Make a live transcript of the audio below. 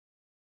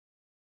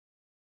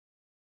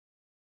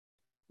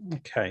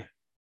Okay.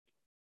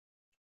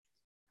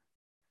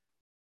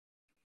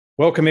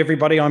 Welcome,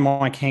 everybody. I'm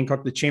Mike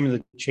Hancock, the chairman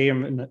of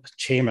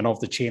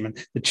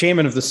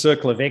the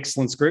Circle of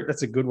Excellence Group.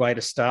 That's a good way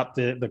to start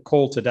the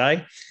call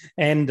today.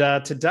 And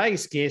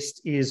today's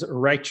guest is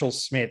Rachel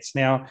Smets.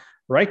 Now,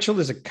 Rachel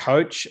is a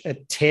coach, a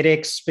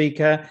TEDx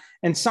speaker,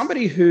 and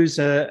somebody who's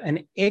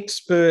an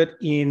expert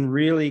in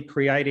really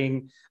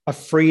creating a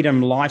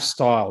freedom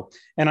lifestyle.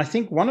 And I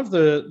think one of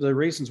the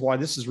reasons why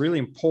this is really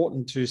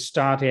important to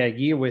start our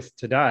year with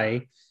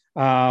today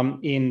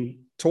in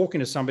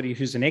talking to somebody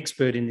who's an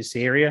expert in this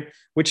area,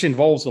 which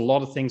involves a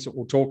lot of things that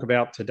we'll talk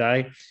about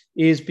today,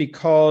 is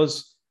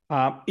because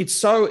it's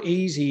so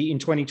easy in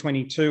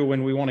 2022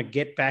 when we want to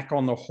get back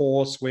on the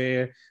horse,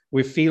 where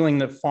we're feeling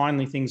that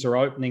finally things are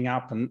opening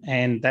up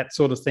and that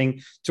sort of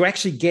thing, to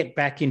actually get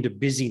back into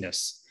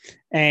busyness.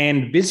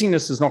 And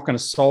busyness is not going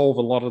to solve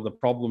a lot of the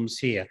problems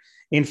here.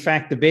 In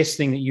fact, the best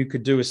thing that you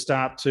could do is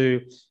start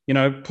to,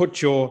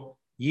 put your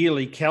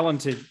yearly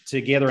calendar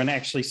together and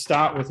actually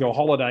start with your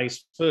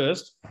holidays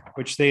first,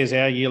 which there's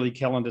our yearly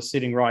calendar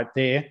sitting right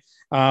there,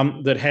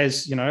 that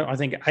has, I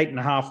think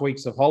 8.5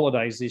 weeks of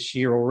holidays this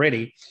year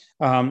already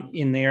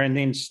in there, and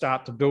then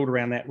start to build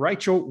around that.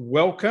 Rachel,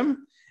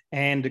 welcome,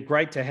 and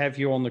great to have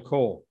you on the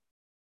call.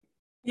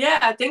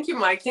 Yeah, thank you,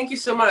 Mike. Thank you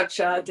so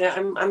much.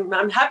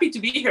 I'm happy to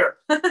be here.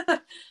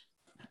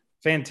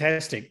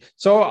 Fantastic.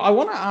 So I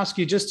want to ask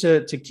you, just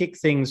to kick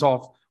things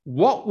off,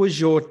 what was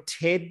your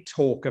TED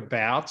talk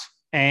about,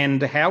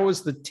 and how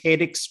was the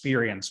TED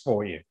experience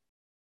for you?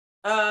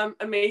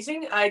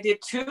 Amazing. I did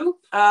two,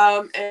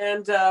 both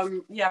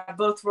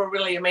were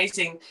really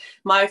amazing.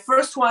 My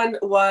first one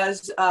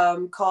was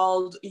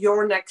called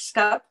Your Next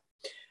Step,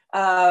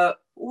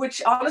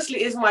 which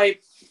honestly is my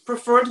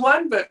preferred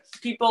one, but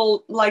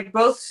people like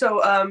both.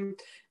 So,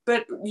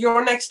 but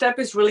Your Next Step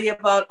is really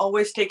about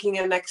always taking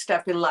a next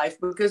step in life,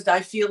 because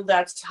I feel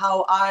that's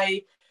how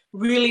I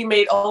really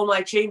made all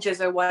my changes,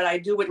 and what I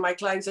do with my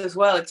clients as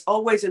well. It's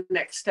always a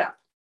next step.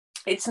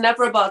 It's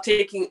never about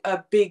taking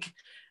a big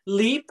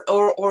leap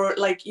or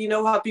like,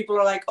 how people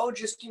are like, oh,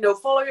 just,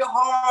 follow your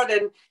heart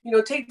and,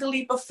 take the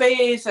leap of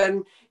faith.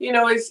 And,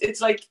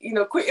 it's like,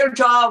 quit your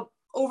job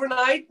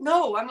overnight.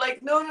 No, I'm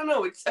like,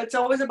 no. It's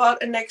always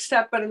about a next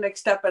step and a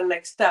next step and a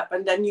next step.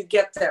 And then you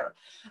get there.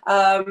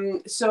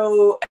 And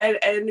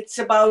it's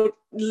about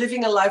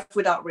living a life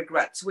without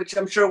regrets, which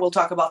I'm sure we'll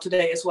talk about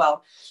today as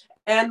well.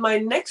 And my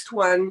next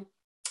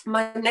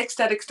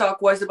TEDx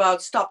talk was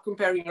about stop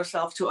comparing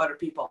yourself to other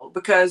people,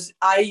 because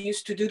I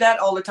used to do that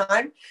all the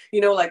time,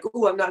 like,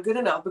 oh, I'm not good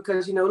enough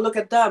because, look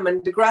at them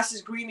and the grass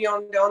is greener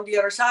on the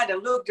other side,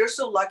 and look, they're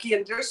so lucky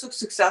and they're so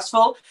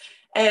successful.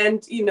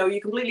 And,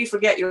 you completely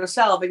forget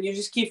yourself, and you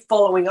just keep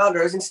following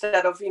others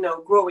instead of,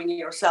 growing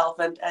yourself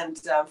and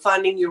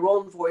finding your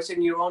own voice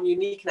and your own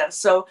uniqueness.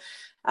 So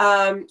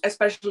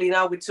especially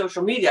now with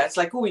social media, it's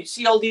like, oh, you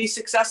see all these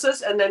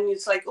successes, and then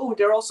it's like, oh,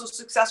 they're also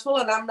successful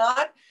and I'm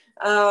not.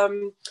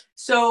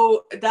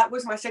 So that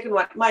was my second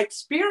one. My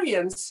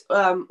experience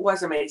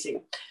was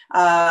amazing.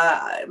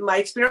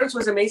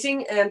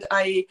 And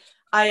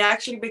I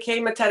actually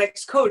became a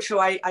TEDx coach. So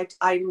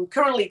I'm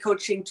currently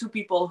coaching two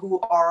people who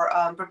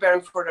are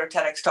preparing for their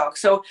TEDx talk.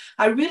 So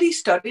I really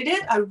studied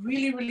it. I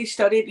really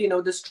studied,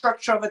 the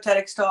structure of a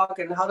TEDx talk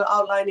and how to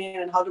outline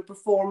it and how to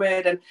perform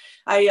it. And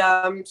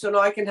so now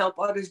I can help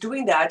others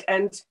doing that.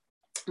 And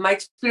my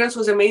experience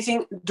was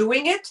amazing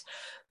doing it,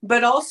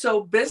 but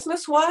also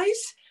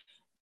business-wise.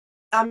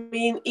 I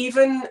mean,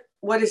 even,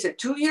 3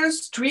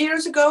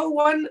 years ago,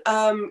 one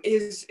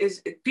is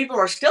people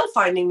are still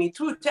finding me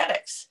through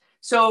TEDx.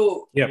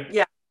 So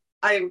yeah,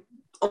 I'm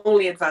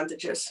only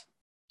advantages.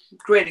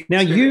 Great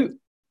experience.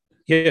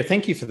 Now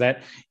thank you for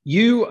that.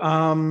 You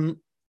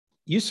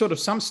sort of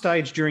some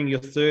stage during your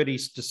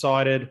 30s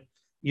decided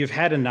you've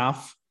had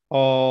enough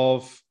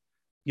of,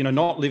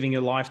 not living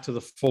your life to the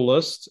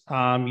fullest.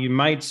 You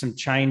made some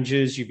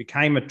changes. You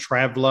became a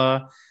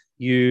traveler.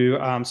 You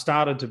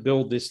started to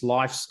build this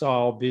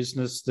lifestyle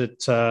business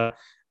that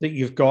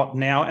you've got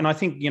now. And I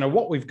think,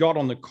 what we've got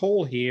on the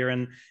call here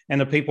and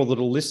the people that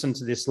will listen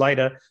to this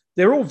later,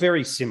 they're all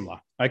very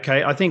similar.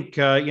 Okay. I think,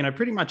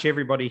 pretty much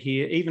everybody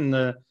here, even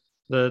the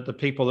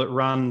people that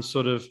run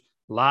sort of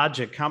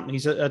larger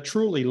companies, are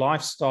truly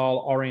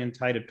lifestyle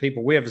orientated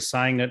people. We have a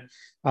saying that,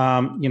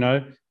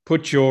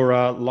 put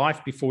your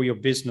life before your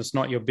business,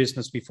 not your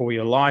business before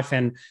your life,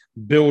 and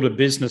build a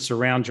business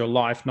around your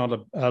life,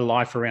 not a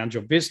life around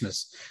your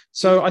business.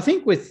 So I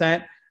think with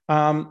that,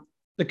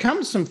 there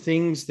comes some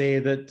things there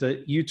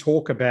that you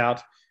talk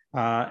about,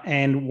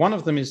 and one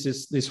of them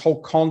is this whole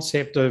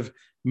concept of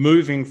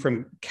moving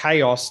from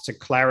chaos to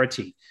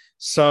clarity.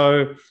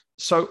 So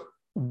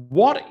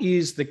what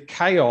is the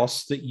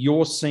chaos that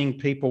you're seeing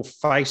people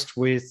faced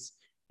with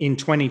in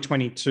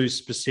 2022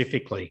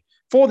 specifically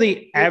for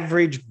the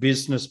average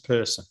business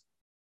person?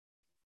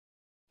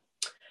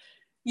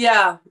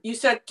 Yeah, you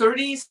said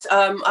 30s.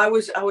 I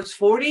was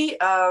 40,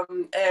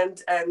 and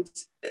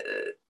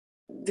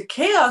the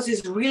chaos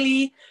is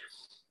really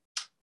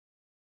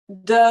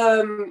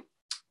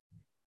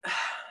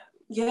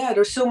Yeah,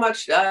 there's so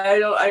much.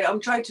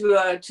 I'm trying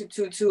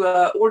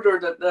to order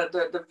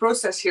the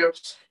process here.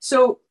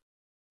 So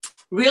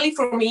really,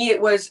 for me,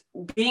 it was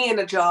being in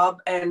a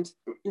job and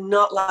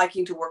not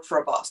liking to work for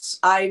a boss.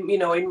 I'm,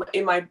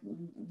 in my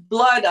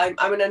blood,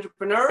 I'm an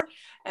entrepreneur,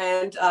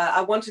 and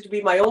I wanted to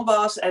be my own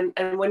boss. And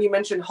when you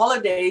mentioned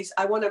holidays,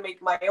 I want to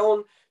make my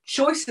own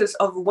choices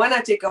of when I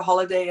take a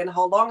holiday and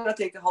how long I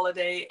take a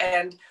holiday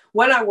and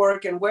when I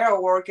work and where I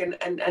work.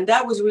 And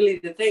that was really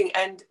the thing.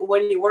 And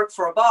when you work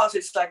for a boss,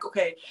 it's like,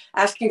 okay,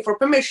 asking for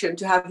permission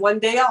to have one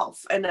day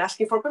off and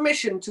asking for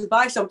permission to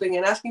buy something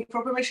and asking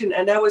for permission.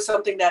 And that was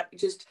something that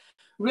just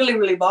really,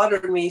 really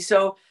bothered me.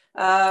 So,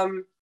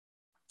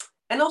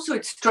 and also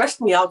it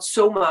stressed me out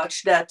so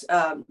much that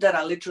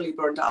I literally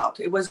burned out.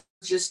 It was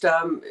just,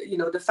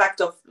 the fact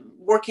of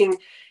working,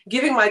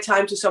 giving my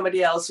time to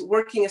somebody else,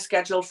 working a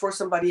schedule for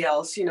somebody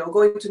else,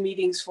 going to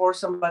meetings for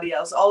somebody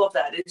else, all of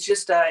that. It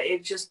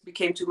just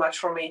became too much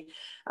for me.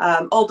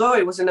 Although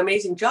it was an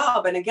amazing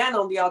job. And again,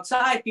 on the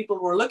outside, people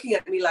were looking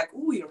at me like,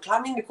 oh, you're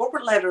climbing the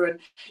corporate ladder and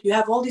you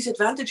have all these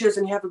advantages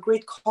and you have a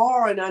great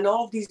car and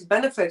all of these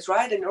benefits,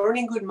 right? And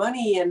earning good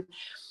money.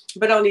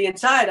 But on the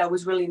inside, I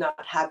was really not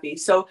happy.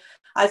 So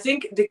I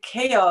think the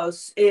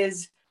chaos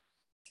is,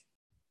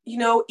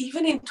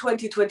 even in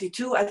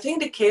 2022, I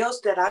think the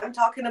chaos that I'm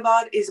talking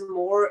about is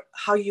more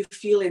how you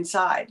feel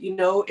inside.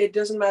 It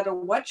doesn't matter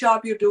what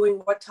job you're doing,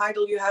 what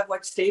title you have,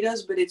 what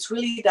status, but it's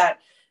really that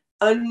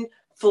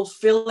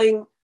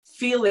unfulfilling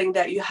feeling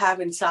that you have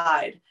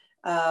inside.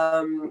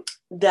 And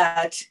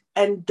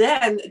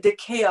then the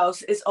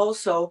chaos is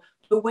also,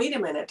 but wait a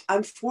minute,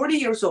 I'm 40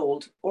 years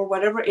old or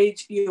whatever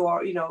age you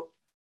are,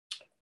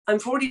 I'm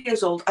 40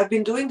 years old. I've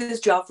been doing this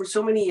job for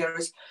so many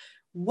years.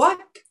 What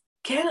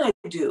can I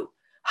do?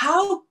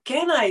 How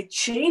can I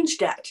change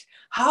that?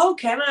 How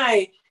can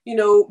I,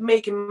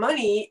 make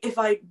money if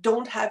I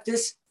don't have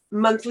this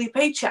monthly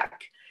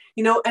paycheck?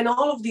 And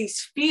all of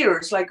these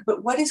fears, like,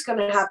 but what is going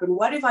to happen?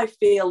 What if I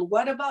fail?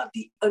 What about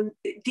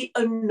the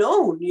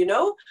unknown,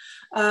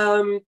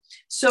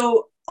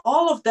 So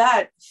all of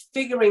that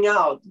figuring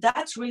out,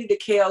 that's really the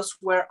chaos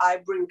where I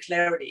bring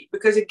clarity.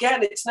 Because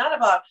again, it's not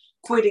about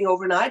quitting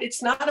overnight.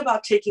 It's not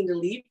about taking the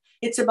leap.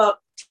 It's about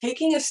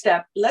taking a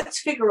step. Let's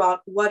figure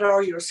out what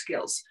are your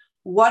skills?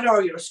 What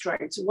are your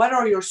strengths? What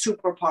are your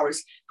superpowers?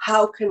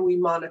 How can we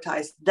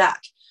monetize that?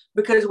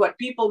 Because what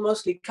people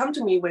mostly come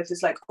to me with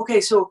is like,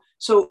 okay, so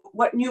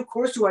what new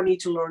course do I need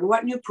to learn?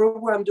 What new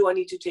program do I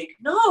need to take?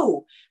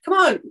 No, come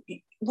on.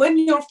 When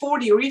you're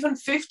 40 or even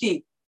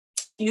 50,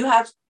 you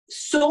have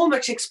so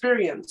much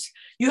experience.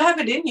 You have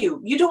it in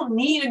you. You don't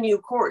need a new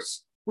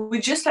course. We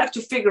just have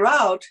to figure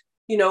out,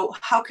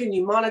 how can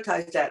you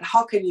monetize that?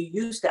 How can you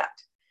use that?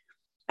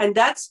 And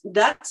that's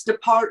the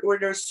part where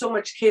there's so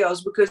much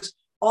chaos, because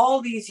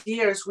all these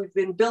years we've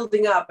been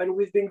building up and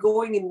we've been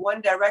going in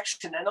one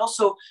direction, and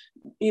also,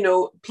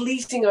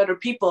 pleasing other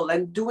people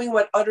and doing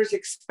what others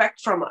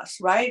expect from us,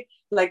 right?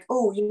 Like,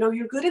 oh,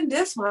 you're good in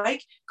this,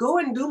 Mike, go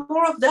and do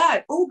more of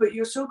that. Oh, but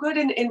you're so good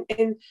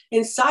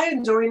in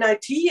science or in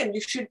IT, and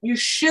you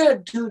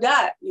should do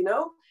that,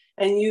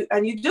 and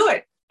you do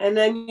it. And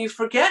then you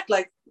forget,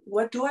 like,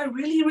 what do I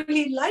really,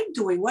 really like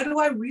doing? What do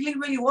I really,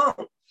 really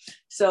want?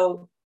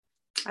 So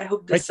I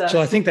hope this.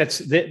 So I think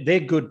they're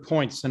good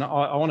points, and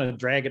I want to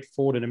drag it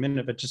forward in a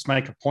minute, but just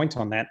make a point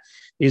on that.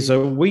 Is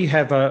we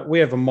have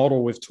a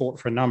model we've taught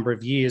for a number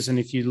of years, and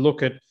if you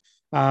look at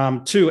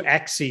two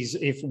axes,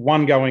 if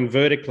one going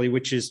vertically,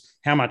 which is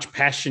how much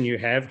passion you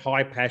have,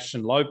 high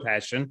passion, low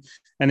passion,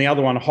 and the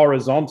other one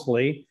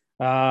horizontally,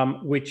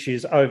 which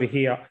is over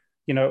here,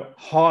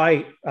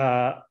 high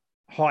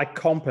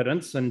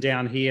competence, and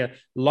down here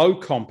low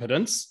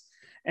competence.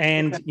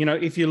 And,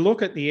 if you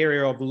look at the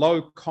area of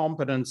low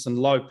competence and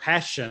low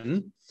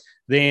passion,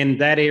 then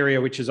that area,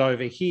 which is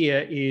over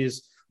here,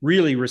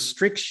 really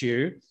restricts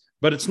you,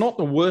 but it's not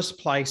the worst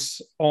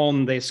place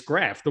on this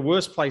graph. The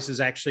worst place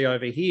is actually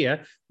over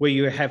here, where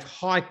you have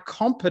high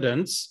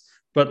competence,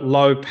 but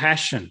low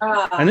passion.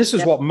 And this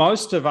is what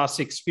most of us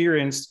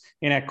experienced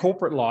in our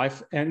corporate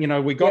life. And,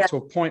 we got to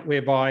a point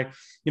whereby,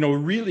 we're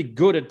really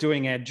good at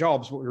doing our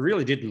jobs, but we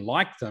really didn't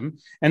like them.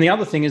 And the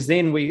other thing is,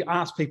 then we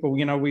ask people,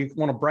 we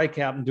want to break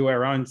out and do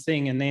our own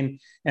thing.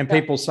 And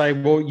people say,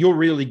 well, you're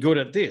really good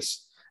at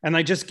this. And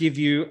they just give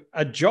you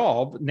a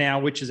job now,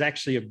 which is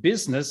actually a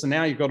business. And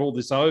now you've got all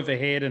this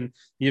overhead and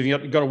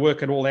you've got to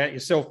work it all out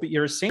yourself, but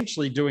you're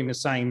essentially doing the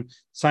same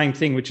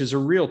thing, which is a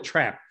real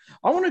trap.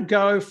 I want to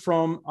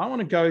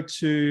go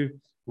to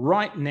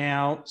right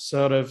now,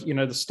 sort of,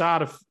 the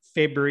start of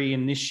February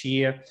in this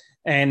year.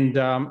 And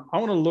I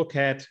want to look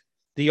at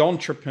the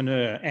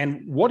entrepreneur,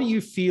 and what do you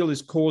feel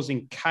is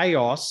causing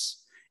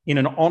chaos in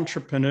an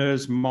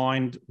entrepreneur's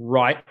mind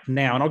right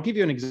now? And I'll give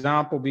you an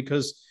example,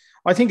 because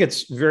I think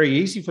it's very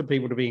easy for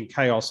people to be in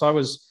chaos. I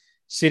was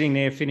sitting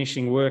there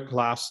finishing work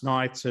last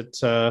night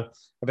at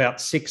about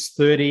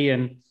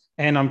 6:30,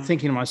 and I'm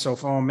thinking to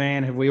myself, oh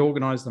man, have we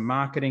organized the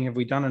marketing? Have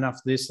we done enough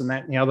this and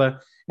that and the other?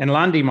 And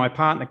Lundy, my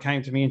partner,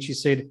 came to me and she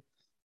said,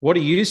 what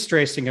are you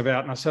stressing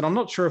about? And I said, I'm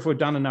not sure if we've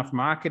done enough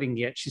marketing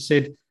yet. She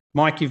said,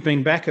 Mike, you've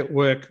been back at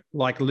work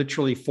like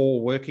literally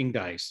 4 working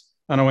days.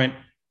 And I went,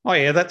 oh,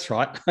 yeah, that's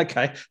right.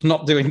 Okay,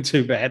 not doing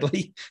too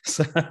badly.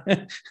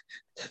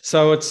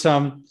 So it's,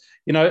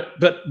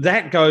 but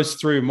that goes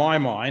through my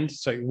mind.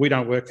 So we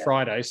don't work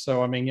Fridays.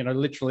 So, I mean,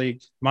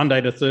 literally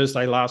Monday to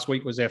Thursday last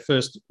week was our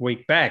first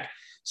week back.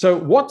 So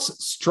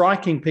what's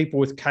striking people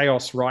with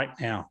chaos right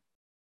now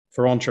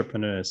for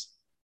entrepreneurs?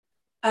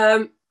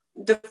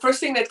 The first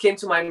thing that came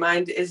to my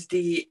mind is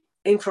the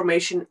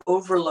information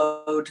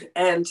overload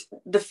and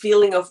the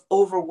feeling of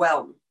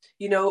overwhelm.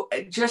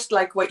 Just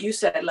like what you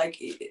said,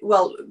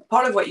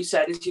 part of what you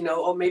said is,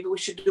 oh, maybe we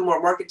should do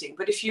more marketing.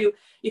 But if you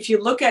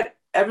look at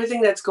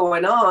everything that's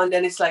going on,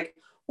 then it's like,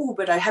 oh,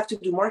 but I have to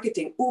do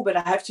marketing. Oh, but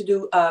I have to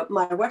do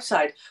my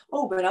website.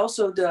 Oh, but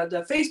also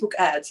the Facebook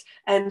ads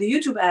and the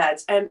YouTube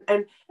ads. And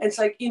it's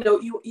like,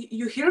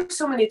 you hear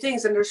so many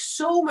things and there's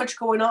so much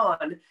going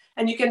on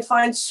and you can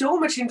find so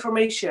much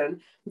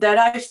information that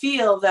I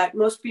feel that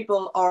most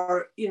people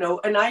are,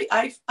 and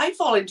I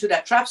fall into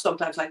that trap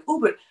sometimes, like, oh,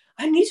 but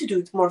I need to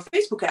do more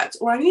Facebook ads,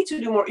 or I need to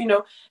do more,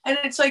 and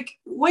it's like,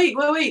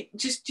 wait,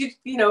 just,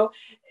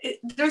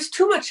 there's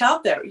too much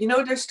out there,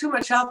 there's too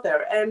much out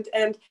there.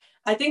 And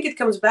I think it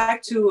comes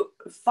back to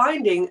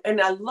finding, and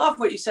I love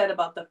what you said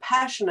about the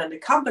passion and the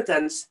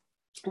competence.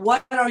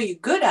 What are you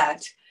good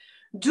at?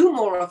 Do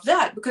more of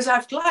that, because I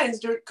have clients,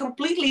 they're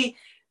completely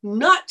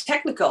not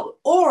technical.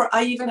 Or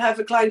I even have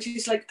a client,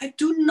 she's like, I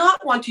do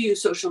not want to use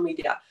social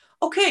media.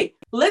 Okay,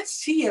 let's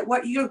see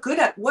what you're good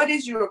at. What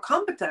is your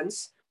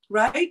competence,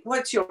 right?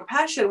 What's your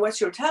passion?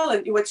 What's your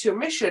talent? What's your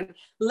mission?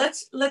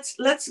 Let's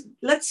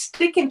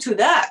stick into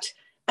that,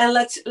 and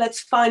let's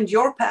find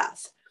your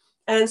path.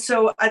 And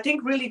so I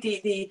think really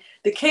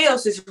the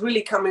chaos is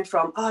really coming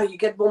from, you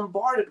get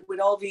bombarded with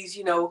all these,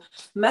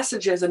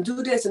 messages, and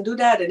do this and do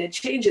that, and it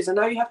changes. And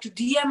now you have to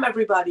DM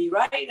everybody,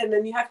 right? And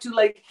then you have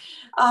to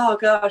oh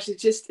gosh,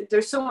 it's just,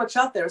 there's so much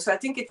out there. So I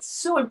think it's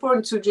so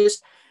important to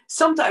just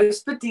sometimes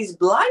put these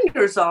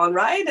blinders on,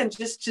 right? And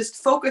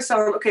just focus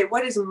on, okay,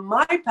 what is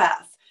my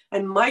path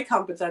and my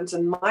competence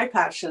and my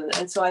passion?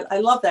 And so I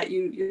love that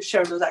you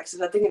share those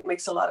axes. I think it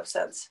makes a lot of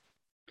sense.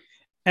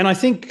 And I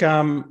think,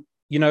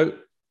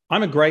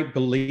 I'm a great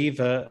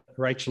believer,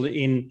 Rachel,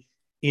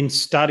 in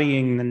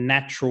studying the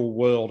natural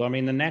world. I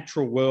mean, the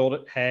natural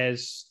world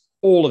has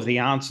all of the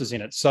answers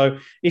in it. So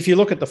if you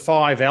look at the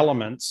 5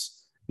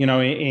 elements,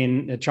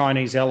 in the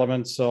Chinese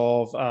elements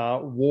of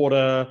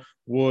water,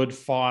 wood,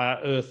 fire,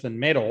 earth, and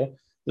metal,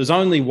 there's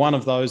only one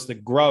of those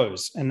that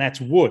grows, and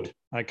that's wood,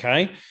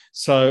 okay?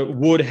 So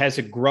wood has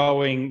a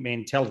growing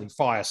mentality.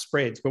 Fire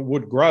spreads, but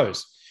wood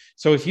grows.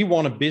 So if you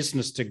want a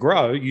business to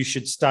grow, you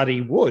should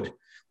study wood,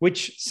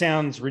 which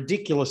sounds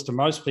ridiculous to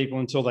most people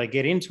until they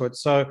get into it.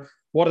 So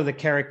what are the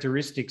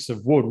characteristics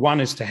of wood? One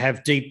is to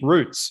have deep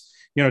roots.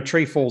 A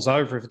tree falls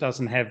over if it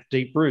doesn't have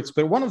deep roots.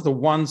 But one of the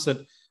ones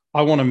that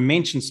I want to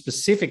mention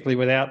specifically,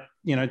 without,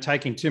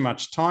 taking too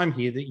much time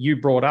here, that you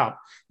brought up,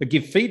 but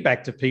give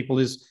feedback to people,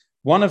 is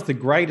one of the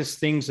greatest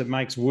things that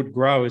makes wood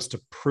grow is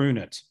to prune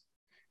it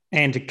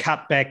and to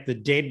cut back the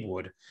dead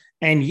wood.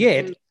 And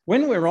yet,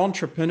 when we're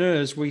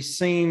entrepreneurs, we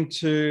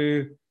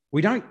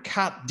don't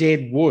cut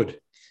dead wood.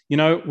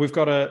 We've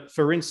got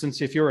for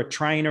instance, if you're a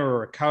trainer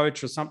or a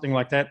coach or something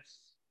like that,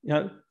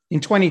 in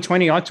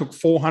 2020, I took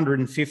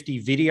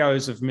 450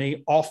 videos of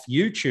me off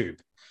YouTube.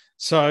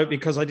 So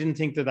because I didn't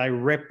think that they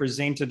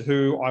represented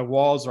who I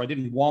was, or I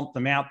didn't want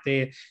them out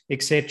there,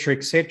 et cetera,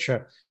 et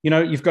cetera.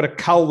 You've got to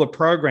cull the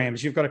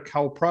programs. You've got to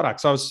cull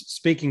products. I was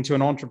speaking to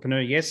an entrepreneur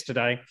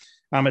yesterday,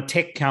 a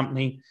tech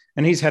company,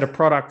 and he's had a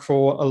product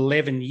for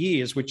 11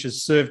 years, which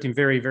has served him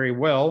very, very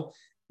well.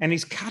 And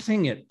he's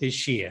cutting it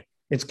this year.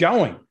 It's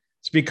going.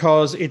 It's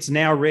because it's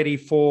now ready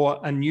for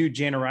a new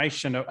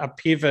generation, a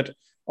pivot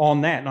on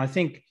that. And I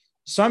think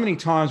so many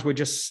times we're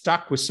just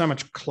stuck with so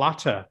much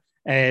clutter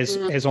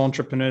as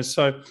entrepreneurs.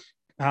 So,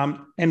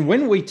 and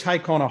when we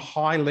take on a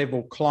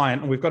high-level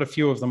client, and we've got a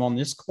few of them on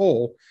this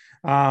call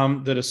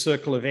that are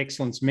Circle of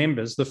Excellence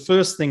members, the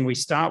first thing we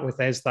start with,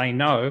 as they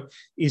know,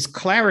 is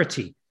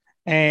clarity.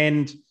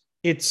 And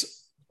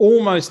it's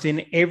almost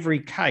in every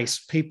case,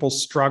 people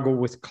struggle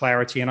with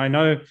clarity. And I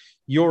know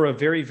you're a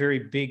very, very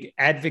big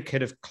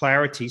advocate of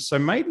clarity. So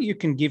maybe you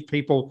can give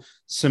people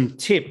some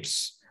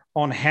tips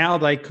on how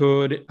they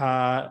could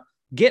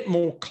get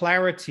more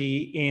clarity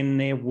in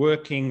their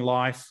working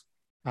life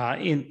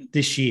in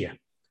this year.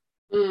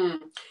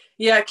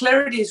 Yeah,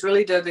 clarity is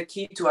really the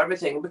key to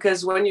everything,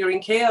 because when you're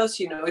in chaos,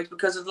 it's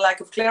because of the lack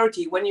of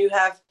clarity. When you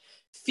have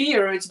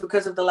fear, it's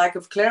because of the lack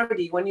of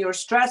clarity. When you're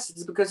stressed,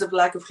 it's because of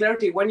lack of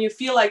clarity. When you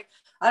feel like,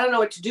 I don't know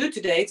what to do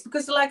today, it's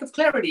because of the lack of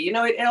clarity.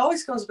 It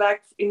always comes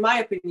back, in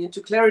my opinion,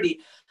 to clarity.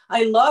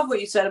 I love what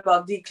you said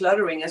about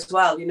decluttering as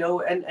well,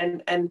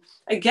 and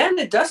again,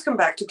 it does come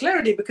back to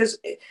clarity, because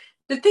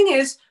the thing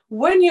is,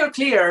 when you're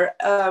clear,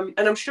 and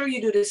I'm sure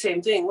you do the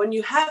same thing, when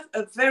you have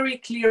a very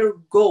clear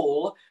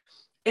goal,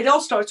 it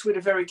all starts with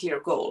a very clear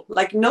goal,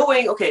 like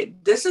knowing, okay,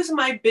 this is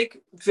my big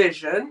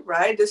vision,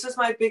 right? This is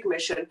my big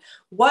mission.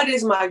 What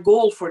is my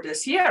goal for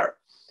this year?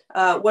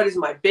 What is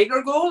my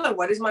bigger goal, and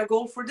what is my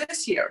goal for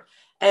this year?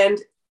 And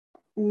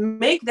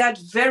make that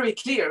very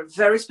clear,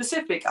 very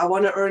specific. I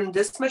want to earn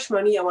this much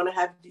money. I want to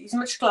have these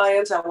much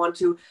clients. I want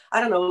to,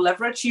 I don't know,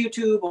 leverage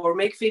YouTube or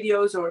make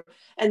videos,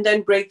 and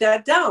then break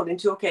that down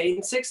into, okay,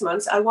 in 6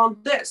 months, I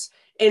want this.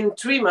 In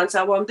 3 months,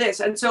 I want this.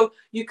 And so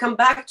you come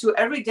back to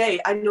every day,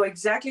 I know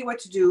exactly what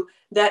to do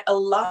that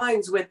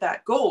aligns with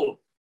that goal.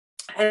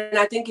 And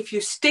I think if you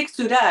stick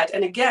to that,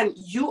 and again,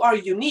 you are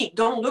unique,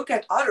 don't look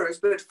at others,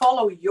 but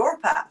follow your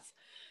path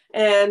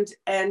and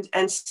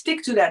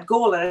stick to that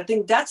goal. And I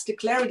think that's the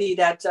clarity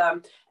that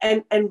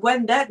and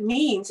when that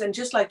means, and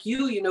just like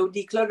you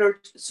decluttered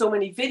so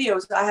many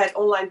videos, I had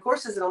online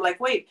courses, and I'm like,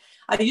 wait,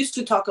 I used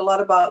to talk a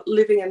lot about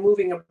living and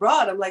moving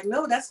abroad. I'm like,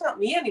 no, that's not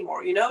me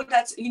anymore.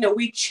 That's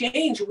we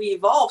change, we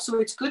evolve.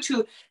 So it's good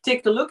to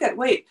take a look at,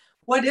 wait,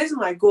 what is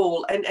my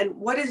goal and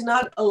what is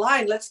not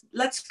aligned?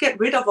 Let's get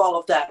rid of all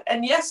of that.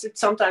 And yes, it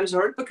sometimes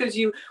hurt because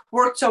you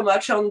work so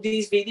much on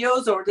these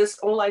videos or this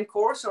online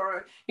course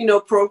or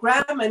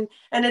program,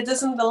 and it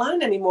doesn't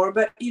align anymore.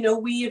 But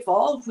we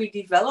evolve, we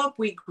develop,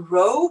 we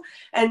grow,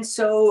 and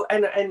so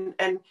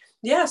and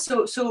yeah,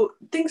 so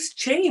things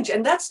change,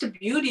 and that's the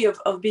beauty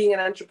of being an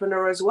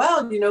entrepreneur as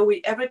well.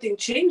 Everything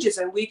changes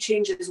and we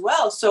change as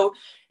well. So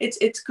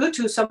it's good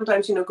to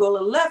sometimes go a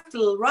little left, a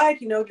little right.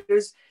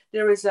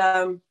 There is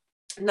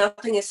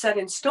nothing is set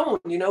in stone,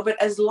 but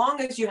as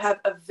long as you have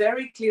a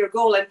very clear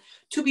goal, and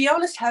to be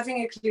honest,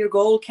 having a clear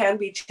goal can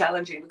be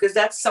challenging, because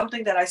that's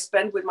something that I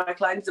spend with my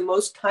clients the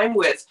most time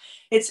with.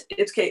 It's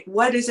okay,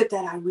 what is it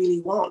that I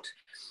really want?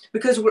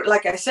 Because we're,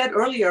 like I said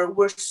earlier,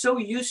 we're so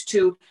used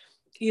to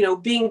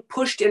being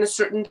pushed in a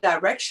certain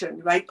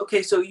direction, right?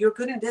 Okay, so you're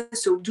good in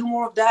this, so do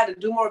more of that and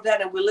do more of that.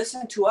 And we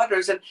listen to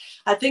others. And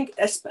I think,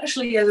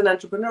 especially as an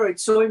entrepreneur,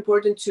 it's so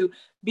important to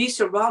be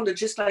surrounded,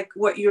 just like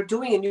what you're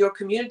doing in your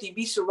community,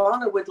 be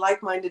surrounded with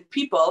like-minded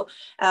people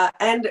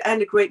and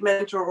a great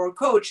mentor or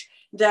coach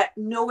that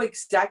know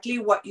exactly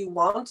what you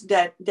want,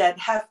 that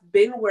have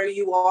been where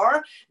you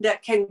are,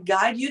 that can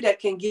guide you, that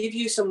can give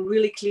you some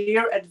really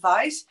clear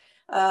advice,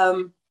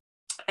 and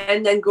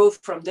then go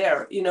from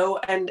there,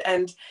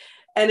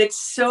 and it's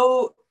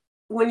so,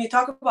 when you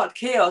talk about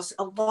chaos,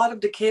 a lot of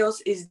the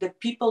chaos is the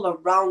people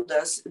around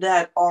us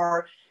that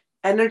are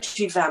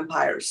energy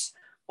vampires,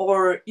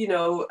 or,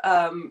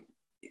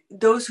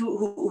 those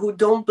who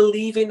don't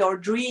believe in our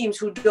dreams,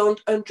 who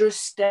don't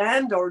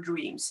understand our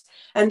dreams,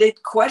 and they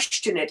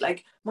question it,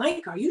 like,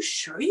 Mike, are you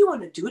sure you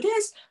want to do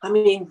this? I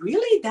mean,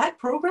 really, that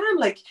program?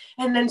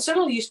 And then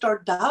suddenly you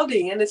start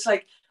doubting, and it's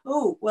like,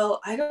 oh,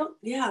 well, I don't,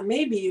 yeah,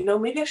 maybe,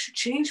 maybe I should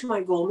change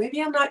my goal.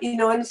 Maybe I'm not,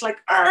 and it's like,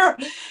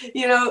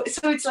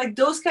 so it's like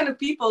those kind of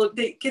people,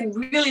 they can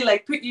really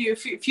put you a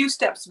few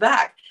steps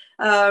back.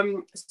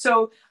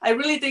 So I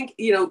really think,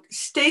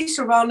 stay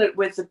surrounded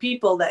with the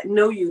people that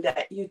know you,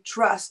 that you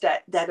trust,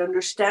 that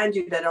understand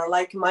you, that are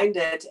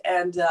like-minded,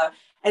 and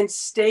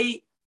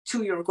stay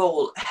to your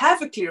goal.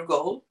 Have a clear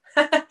goal.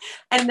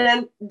 And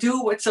then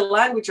do what's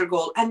aligned with your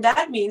goal. And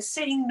that means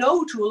saying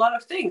no to a lot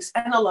of things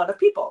and a lot of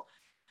people.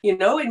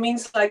 It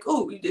means like,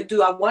 oh,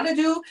 do I want to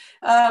do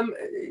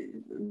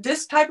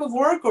this type of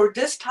work or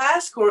this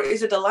task, or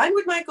is it aligned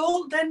with my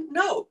goal? Then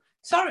no,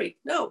 sorry,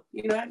 no.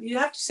 You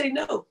have to say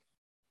no.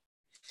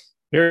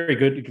 Very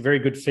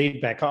good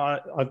feedback.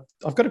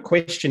 I've got a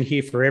question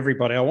here for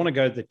everybody. I want to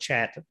go to the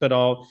chat, but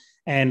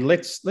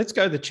let's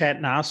go to the chat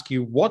and ask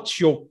you, what's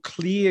your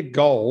clear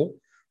goal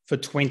for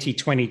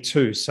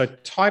 2022? So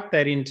type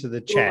that into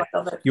the chat.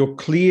 Your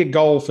clear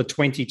goal for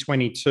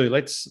 2022.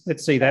 Let's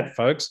see that,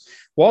 folks.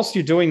 Whilst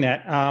you're doing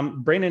that,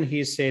 Brennan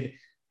here said,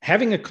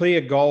 having a clear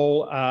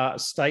goal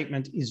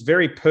statement is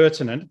very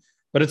pertinent,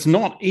 but it's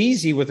not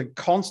easy with a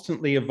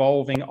constantly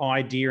evolving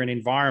idea and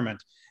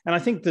environment. And I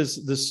think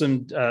there's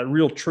some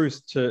real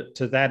truth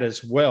to that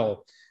as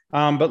well.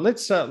 But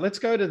let's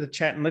go to the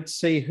chat and let's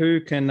see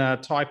who can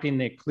type in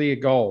their clear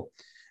goal.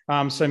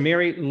 So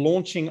Mary,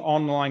 launching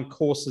online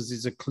courses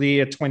is a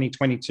clear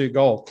 2022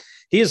 goal.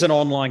 Here's an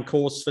online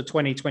course for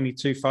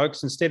 2022,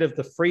 folks. Instead of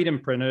the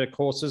Freedompreneur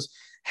courses,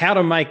 how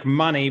to make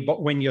money,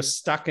 but when you're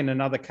stuck in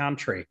another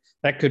country.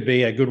 That could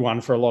be a good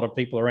one for a lot of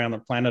people around the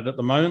planet at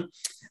the moment.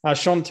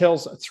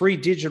 Chantel's 3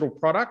 digital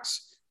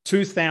products,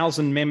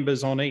 2,000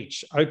 members on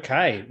each.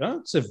 Okay,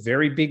 that's a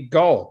very big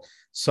goal.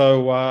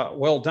 So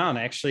well done.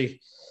 Actually,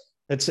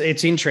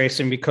 it's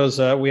interesting because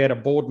we had a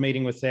board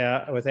meeting with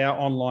our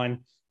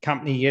online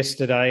company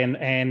yesterday,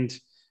 and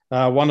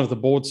one of the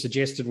boards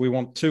suggested we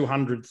want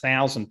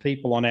 200,000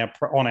 people on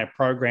our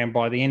program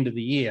by the end of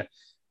the year.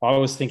 I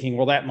was thinking,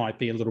 well, that might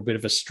be a little bit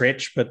of a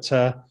stretch, but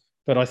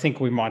I think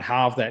we might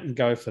halve that and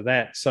go for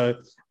that. So,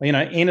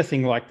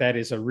 anything like that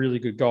is a really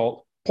good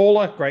goal.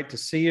 Paula, great to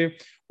see you.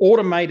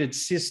 Automated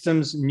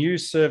systems, new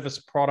service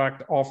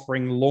product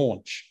offering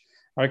launch.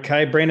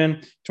 Okay,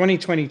 Brennan,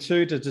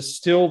 2022 to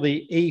distill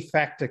the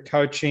E-Factor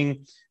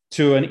coaching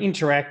to an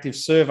interactive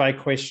survey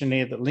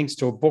questionnaire that links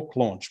to a book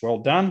launch. Well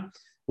done.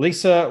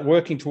 Lisa,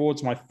 working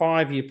towards my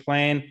 5-year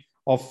plan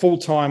of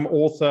full-time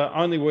author,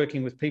 only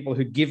working with people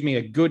who give me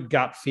a good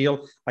gut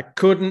feel. I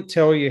couldn't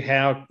tell you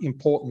how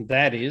important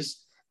that is,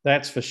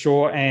 that's for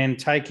sure, and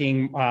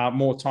taking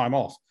more time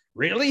off.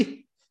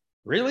 Really?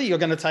 Really? You're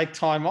going to take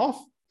time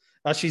off?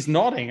 She's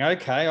nodding.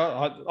 Okay,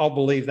 I'll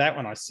believe that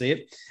when I see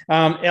it.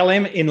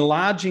 LM,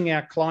 enlarging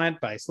our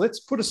client base. Let's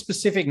put a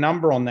specific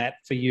number on that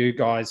for you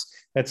guys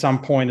at some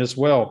point as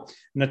well.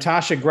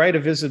 Natasha, greater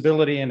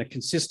visibility and a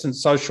consistent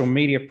social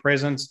media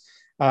presence,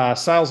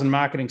 sales and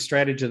marketing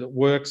strategy that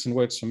works and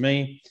works for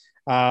me.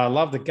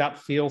 Love the gut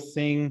feel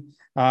thing.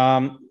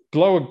 Grow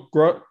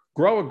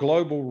a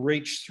global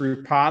reach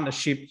through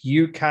partnership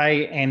UK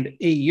and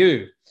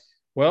EU.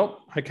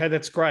 Well, okay,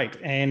 that's great.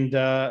 And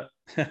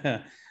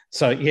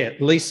so, yeah,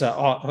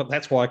 Lisa,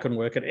 that's why I couldn't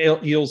work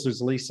it. Eels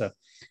is Lisa.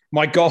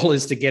 My goal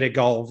is to get a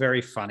goal.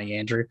 Very funny,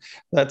 Andrew.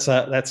 That's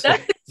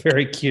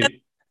very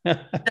cute.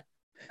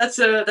 That's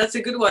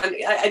a good one.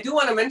 I do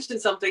want to mention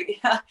something,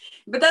 yeah,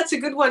 but that's a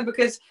good one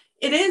because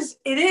it is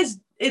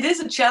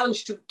a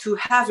challenge to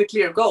have a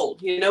clear goal.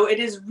 You know, it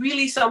is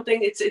really something.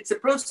 It's a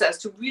process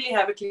to really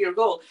have a clear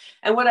goal.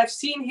 And what I've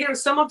seen here,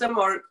 some of them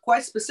are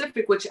quite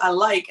specific, which I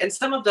like, and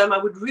some of them I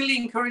would really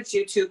encourage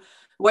you to.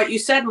 What you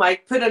said,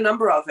 Mike, put a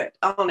number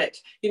on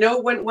it. You know,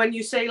 when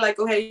you say like,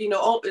 okay, you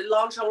know,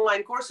 launch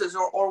online courses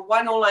or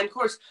one online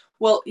course.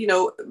 Well, you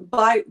know,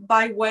 by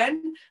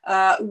when,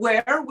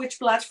 where, which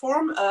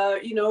platform,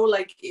 you know,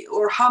 like,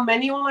 or how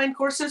many online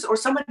courses, or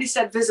somebody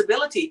said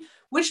visibility,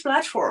 which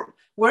platform,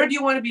 where do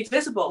you want to be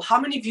visible? How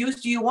many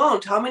views do you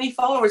want? How many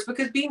followers?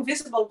 Because being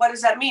visible, what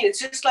does that mean? It's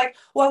just like,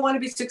 oh, I want to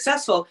be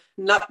successful.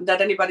 Not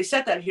that anybody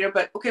said that here,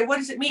 but okay, what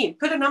does it mean?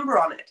 Put a number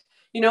on it.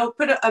 You know,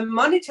 put a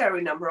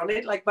monetary number on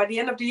it. Like by the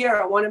end of the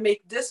year, I want to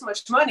make this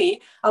much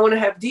money. I want to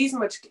have these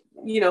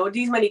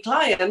many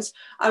clients.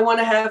 I want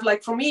to have,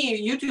 like, for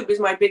me, YouTube is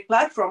my big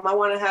platform. I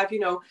want to have, you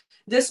know,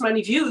 this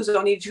many views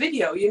on each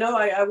video. You know,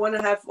 I want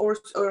to have or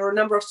a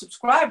number of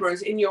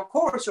subscribers in your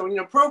course or in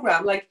your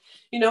program. Like,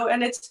 you know,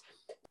 and it's,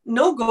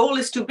 no goal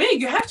is too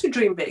big. You have to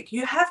dream big.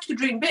 You have to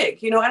dream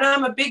big, you know, and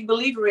I'm a big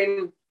believer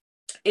in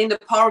the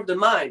power of the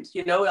mind.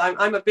 You know,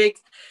 I'm a big,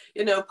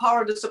 you know,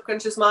 power of the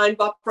subconscious mind,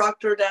 Bob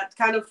Proctor, that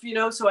kind of, you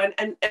know, so,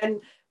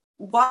 and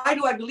why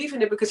do I believe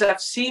in it? Because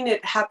I've seen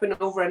it happen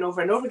over and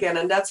over and over again.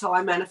 And that's how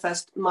I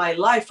manifest my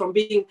life, from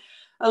being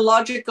a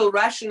logical,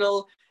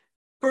 rational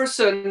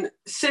person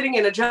sitting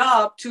in a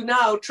job to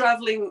now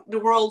traveling the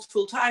world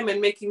full time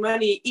and making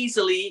money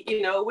easily,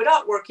 you know,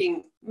 without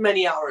working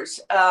many hours.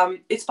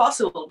 It's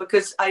possible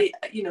because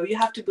you know, you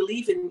have to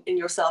believe in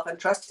yourself and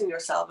trust in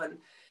yourself and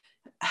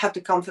have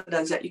the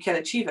confidence that you can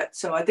achieve it.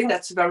 So I think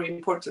that's very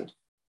important.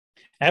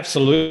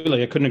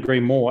 Absolutely. I couldn't agree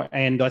more.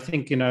 And I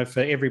think, you know, for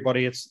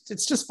everybody, it's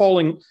just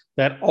following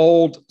that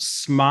old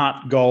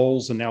SMART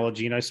goals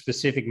analogy, you know,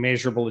 specific,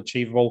 measurable,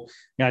 achievable,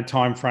 you know,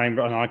 time frame.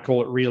 And I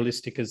call it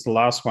realistic as the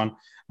last one,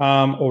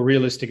 or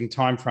realistic and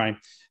time frame.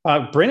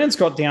 Brennan's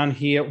got down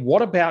here,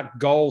 what about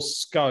goal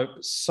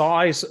scope?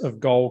 Size of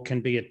goal can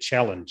be a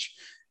challenge.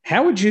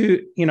 How would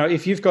you, you know,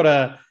 if you've got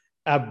a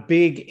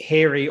big,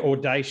 hairy,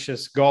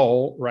 audacious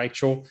goal,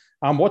 Rachel,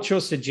 what's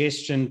your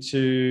suggestion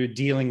to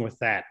dealing with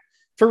that?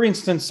 For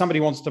instance, somebody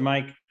wants to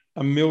make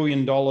 $1 million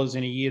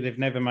in a year. They've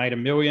never made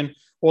 $1 million,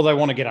 or they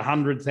want to get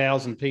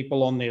 100,000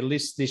 people on their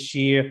list this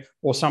year,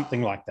 or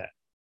something like that.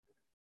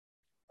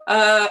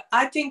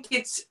 I think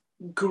it's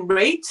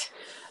great.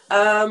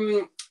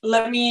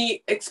 Let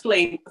me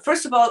explain.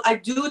 First of all, I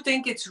do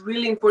think it's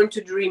really important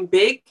to dream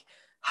big.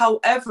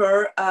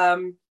 However, I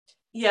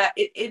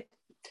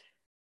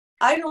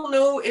don't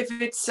know if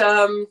it's,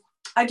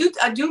 I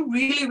do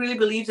really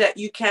believe that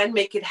you can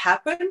make it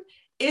happen.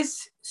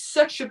 Is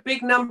such a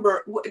big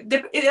number.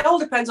 It all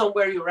depends on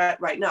where you're at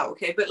right now.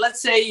 Okay. But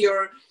let's say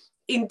you're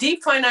in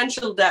deep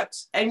financial debt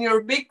and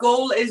your big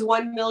goal is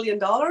 $1 million,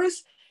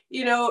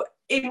 you know,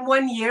 in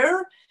 1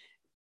 year.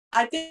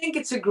 I think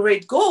it's a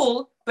great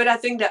goal, but I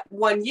think that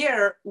 1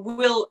 year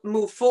will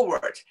move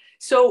forward.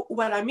 So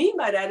what I mean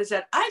by that is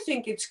that I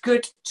think it's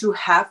good to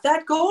have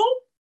that goal.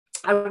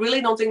 I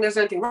really don't think there's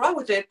anything wrong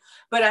with it,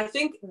 but I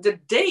think the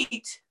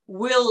date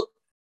will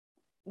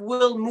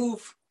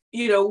move,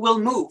 you know, will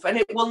move, and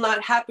it will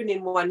not happen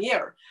in 1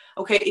 year.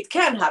 Okay. It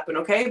can happen.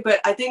 Okay. But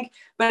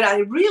I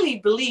really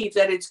believe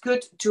that it's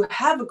good to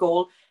have a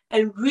goal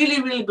and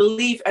really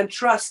believe and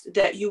trust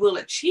that you will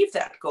achieve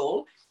that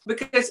goal.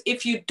 Because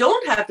if you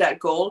don't have that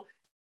goal,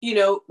 you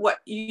know, what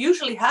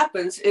usually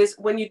happens is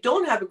when you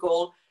don't have a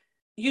goal,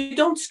 you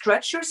don't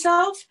stretch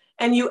yourself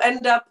and you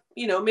end up,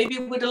 you know, maybe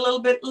with a little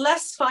bit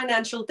less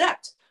financial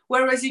debt.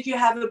 Whereas if you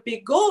have a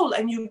big goal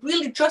and you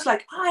really trust,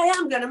 like, I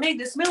am going to make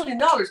this $1 million,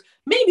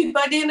 maybe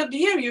by the end of the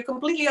year, you're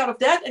completely out of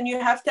debt and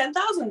you have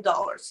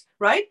 $10,000,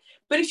 right?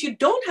 But if you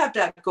don't have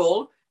that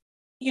goal,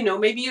 you know,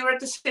 maybe you're at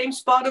the same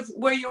spot of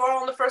where you are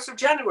on the 1st of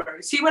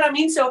January. See what I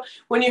mean? So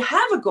when you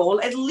have a goal,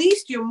 at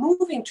least you're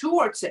moving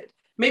towards it.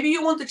 Maybe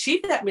you won't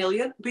achieve that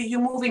million, but you're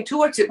moving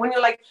towards it. When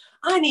you're like,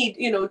 I need,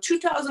 you know,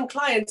 2,000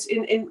 clients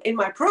in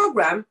my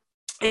program,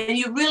 and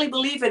you really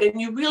believe it, and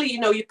you really, you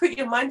know, you put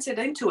your mindset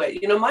into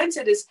it. You know,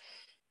 mindset is,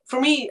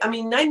 for me, I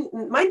mean,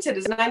 mindset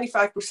is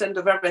 95%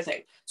 of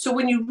everything. So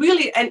when you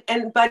really,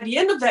 and by the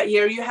end of that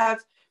year, you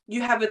have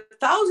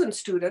 1,000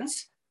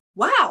 students.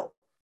 Wow.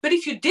 But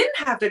if you didn't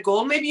have the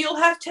goal, maybe you'll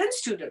have 10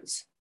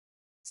 students.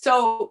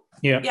 So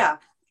Yeah. yeah.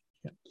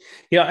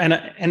 Yeah,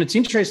 and it's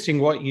interesting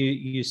what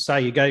you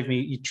say.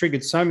 You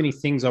triggered so many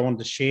things I wanted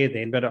to share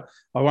then, but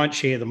I won't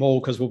share them all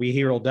because we'll be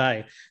here all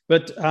day.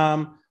 But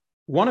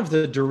one of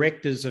the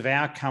directors of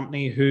our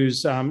company,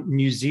 who's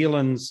New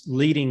Zealand's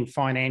leading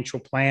financial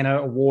planner,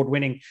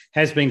 award-winning,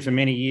 has been for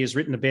many years,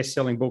 written the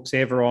best-selling books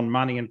ever on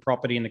money and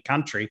property in the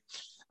country,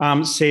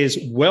 says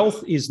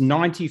wealth is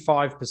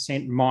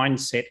 95%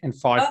 mindset and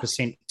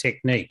 5%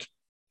 technique.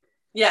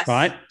 Yes.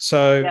 Right.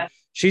 So yeah.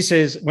 She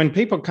says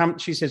people come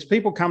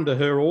to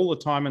her all the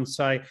time and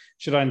say,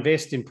 should I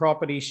invest in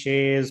property,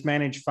 shares,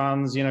 manage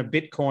funds,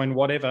 Bitcoin,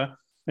 whatever?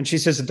 And she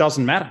says, it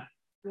doesn't matter.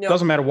 No. It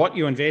doesn't matter what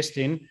you invest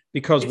in,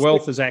 because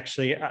wealth is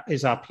actually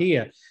is up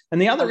here.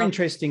 And the other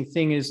interesting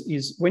thing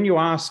is when you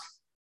ask,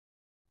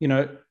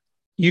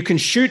 you can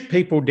shoot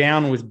people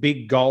down with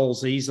big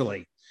goals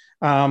easily.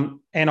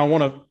 And I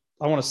want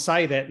to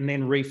say that and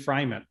then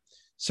reframe it.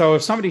 So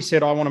if somebody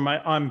said,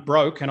 I'm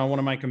broke and I want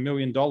to make $1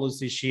 million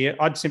this year,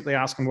 I'd simply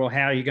ask them, well,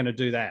 how are you going to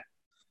do that?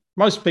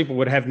 Most people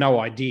would have no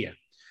idea.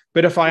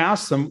 But if I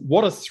ask them,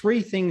 what are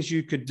 3 things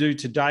you could do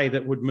today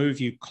that would move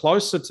you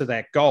closer to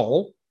that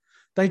goal?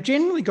 They've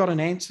generally got an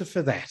answer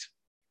for that.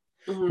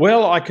 Mm-hmm.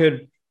 Well, I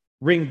could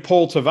ring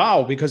Paul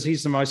Taval because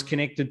he's the most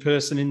connected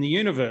person in the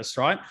universe,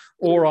 right?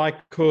 Or I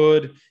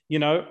could,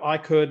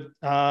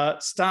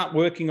 start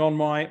working on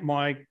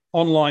my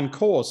online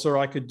course, or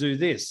I could do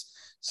this.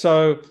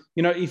 So,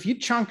 if you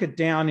chunk it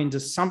down into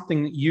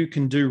something that you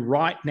can do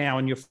right now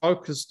and you're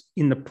focused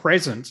in the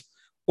present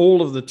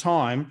all of the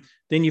time,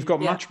 then you've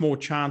got much more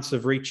chance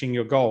of reaching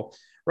your goal.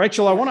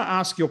 Rachel, I want to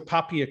ask your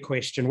puppy a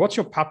question. What's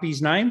your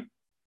puppy's name?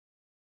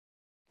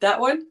 That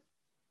one?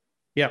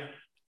 Yeah.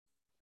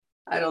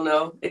 I don't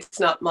know. It's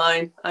not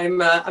mine. I'm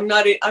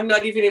not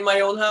even in my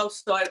own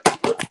house. So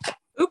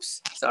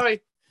oops,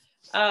 sorry.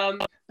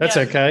 That's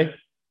okay.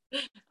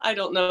 I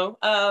don't know.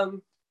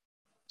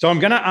 So I'm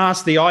going to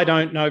ask the I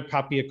don't know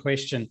puppy a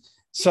question.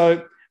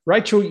 So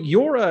Rachel,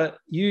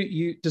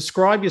 you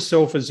describe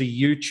yourself as a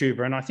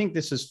YouTuber, and I think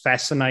this is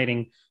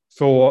fascinating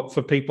for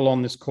people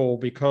on this call,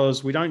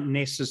 because we don't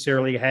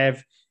necessarily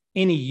have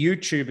any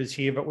YouTubers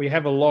here, but we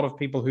have a lot of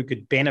people who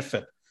could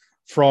benefit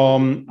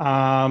from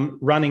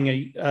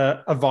running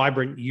a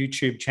vibrant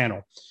YouTube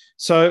channel.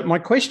 So my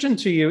question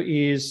to you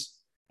is,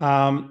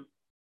 how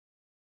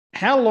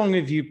long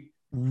have you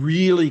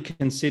really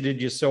considered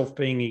yourself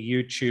being a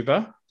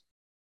YouTuber?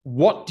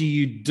 What do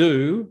you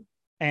do,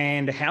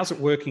 and how's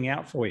it working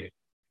out for you?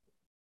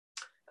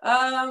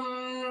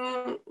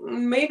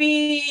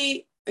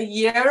 Maybe a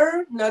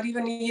year, not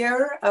even a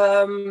year,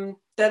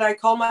 that I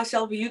call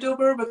myself a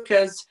YouTuber,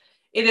 because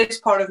it is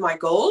part of my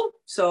goal.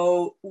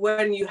 So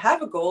when you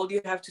have a goal,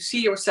 you have to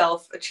see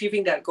yourself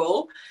achieving that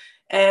goal.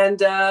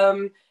 And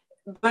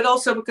but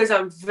also because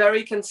I'm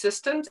very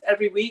consistent.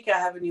 Every week I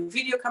have a new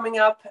video coming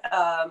up.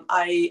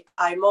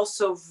 I'm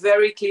also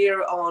very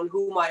clear on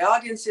who my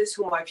audience is,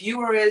 who my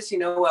viewer is,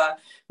 a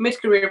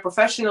mid-career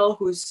professional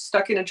who's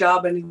stuck in a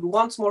job and who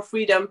wants more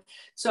freedom.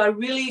 So I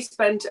really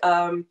spent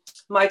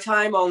my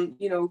time on,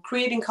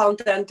 creating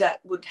content that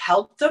would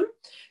help them.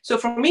 So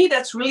for me,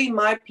 that's really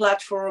my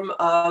platform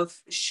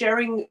of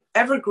sharing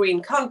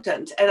evergreen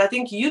content. And I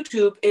think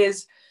YouTube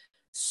is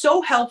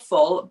so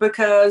helpful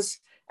because,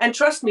 and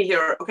trust me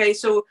here, okay,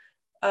 so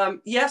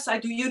yes, I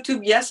do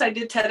YouTube. Yes, I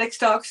did TEDx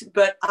Talks,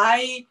 but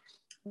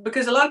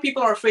because a lot of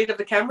people are afraid of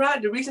the camera,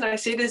 the reason I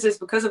say this is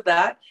because of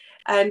that.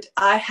 And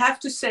I have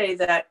to say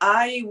that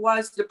I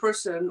was the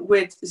person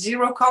with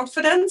zero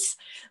confidence.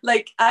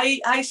 Like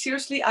I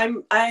seriously,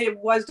 I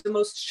was the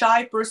most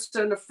shy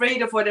person,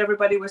 afraid of what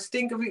everybody was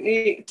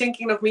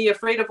thinking of me,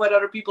 afraid of what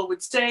other people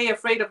would say,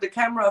 afraid of the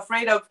camera,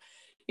 afraid of,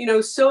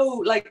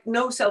 so like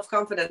no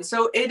self-confidence.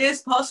 So it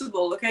is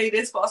possible, okay? It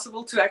is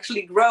possible to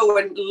actually grow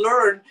and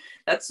learn.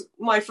 That's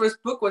my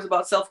first book was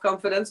about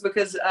self-confidence,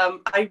 because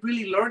I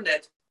really learned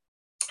it.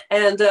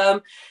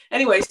 And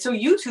anyway, so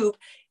YouTube,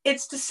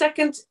 it's the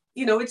second,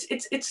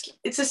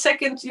 it's a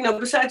second,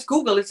 besides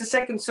Google, it's a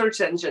second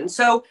search engine.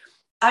 So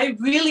I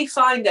really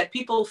find that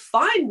people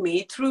find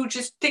me through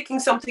just ticking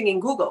something in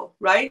Google,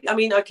 right? I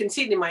mean, I can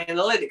see it in my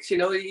analytics,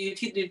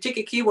 you tick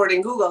a keyword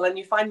in Google and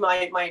you find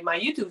my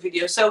YouTube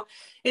video. So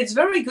it's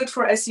very good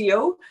for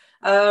SEO.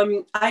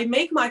 I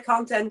make my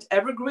content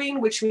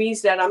evergreen, which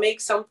means that I make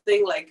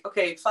something like,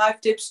 5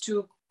 tips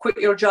to quit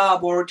your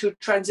job or to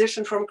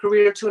transition from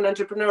career to an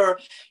entrepreneur,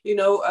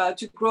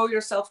 to grow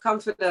your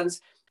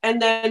self-confidence.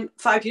 And then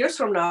 5 years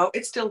from now,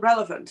 it's still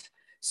relevant.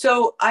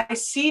 So I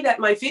see that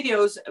my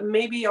videos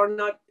maybe are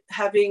not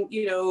having,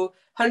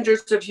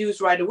 hundreds of views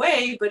right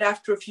away, but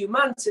after a few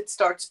months, it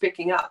starts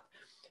picking up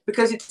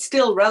because it's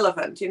still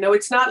relevant.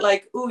 It's not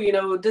like,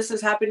 this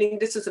is happening.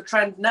 This is a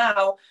trend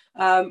now.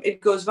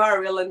 It goes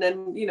viral. And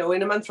then,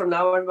 in a month from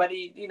now,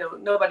 everybody,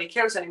 nobody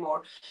cares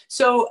anymore.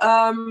 So,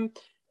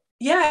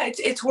 yeah,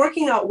 it's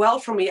working out well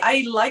for me.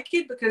 I like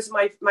it because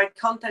my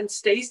content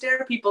stays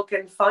there. People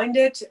can find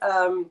it.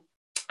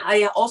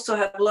 I also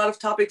have a lot of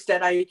topics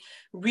that I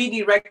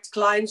redirect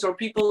clients or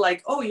people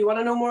like, oh, you want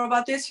to know more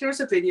about this? Here's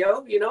a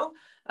video,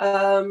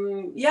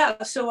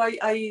 Yeah, so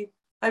I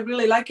I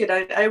really like it.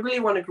 I really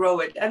want to grow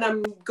it. And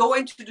I'm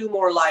going to do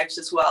more lives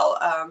as well,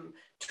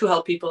 to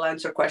help people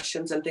answer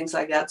questions and things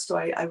like that. So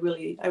I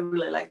really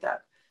like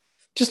that.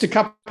 Just a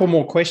couple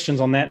more questions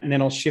on that, and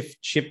then I'll shift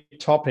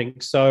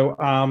topic. So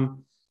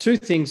two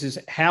things is,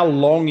 how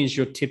long is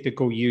your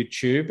typical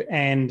YouTube?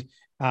 And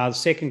the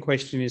second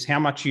question is, how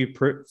much are you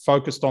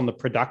focused on the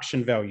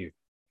production value?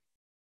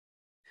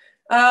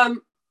 A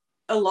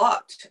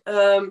lot.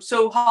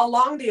 So how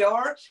long they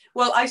are?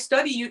 Well, I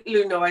study,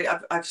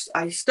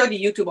 I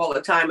study YouTube all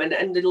the time,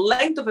 and the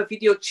length of a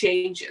video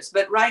changes.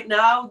 But right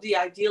now, the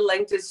ideal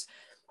length is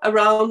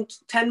around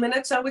 10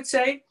 minutes, I would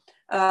say.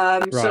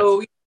 Right.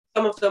 So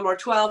some of them are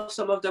 12,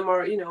 some of them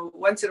are,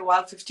 once in a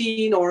while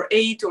 15 or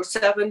 8 or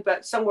 7,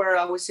 but somewhere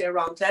I would say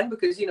around 10,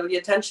 because, the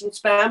attention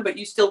span, but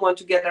you still want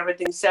to get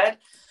everything said.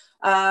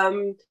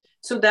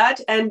 So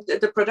that, and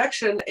the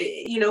production,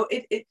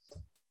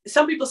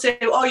 some people say,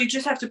 oh, you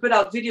just have to put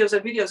out videos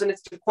and videos and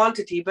it's the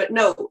quantity, but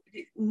no,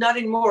 not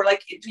anymore.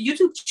 Like,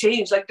 YouTube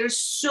changed. Like, there's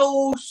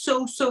so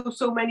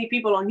many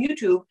people on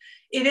YouTube.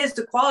 It is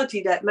the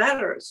quality that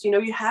matters.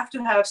 You have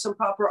to have some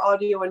proper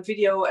audio and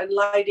video and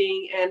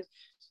lighting and,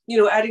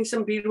 adding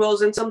some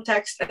B-rolls and some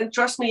text. And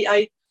trust me,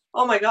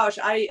 oh my gosh,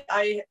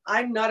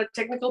 I'm not a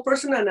technical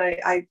person, and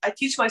I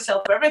teach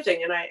myself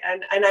everything, and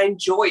I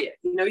enjoy it.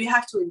 You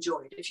have to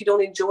enjoy it. If you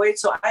don't enjoy it,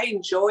 so I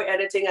enjoy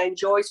editing. I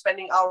enjoy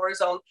spending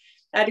hours on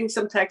adding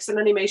some text and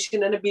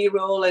animation and a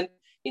B-roll, and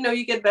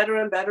you get better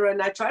and better,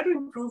 and I try to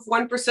improve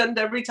 1%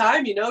 every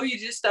time.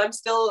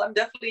 I'm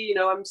definitely,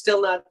 I'm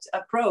still not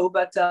a pro,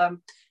 but I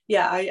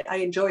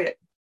enjoy it.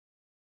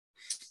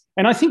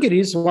 And I think it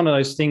is one of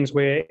those things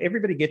where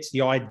everybody gets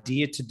the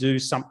idea to do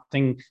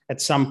something at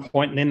some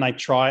point, and then they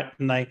try it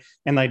and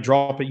they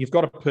drop it. You've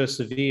got to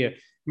persevere. It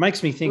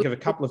makes me think of a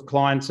couple of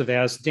clients of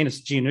ours,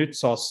 Dennis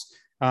Gianoutsos.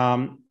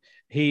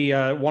 He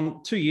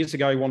 2 years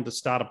ago, he wanted to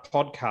start a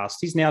podcast.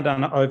 He's now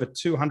done over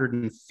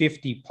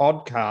 250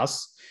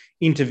 podcasts,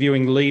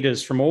 interviewing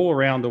leaders from all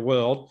around the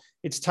world.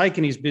 It's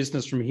taken his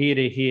business from here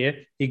to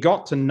here. He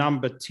got to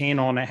number 10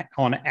 on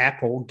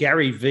Apple.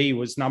 Gary Vee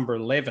was number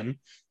 11.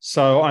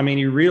 So, I mean,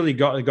 he really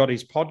got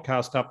his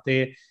podcast up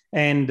there,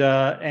 and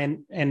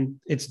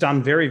it's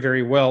done very,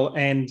 very well.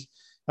 And,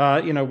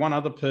 one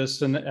other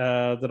person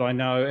that I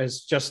know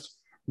has just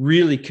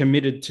really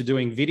committed to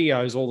doing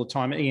videos all the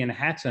time, Ian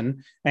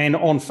Hatton, and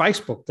on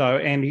Facebook, though.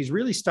 And he's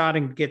really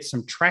starting to get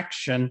some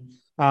traction.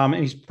 And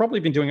he's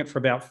probably been doing it for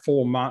about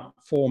 4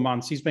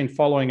 months. He's been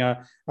following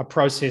a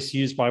process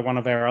used by one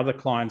of our other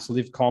clients,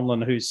 Liv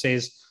Conlon, who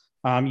says,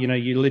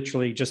 you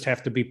literally just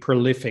have to be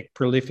prolific.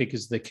 Prolific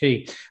is the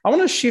key. I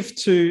want to shift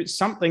to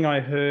something I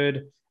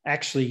heard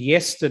actually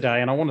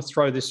yesterday, and I want to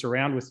throw this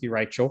around with you,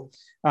 Rachel.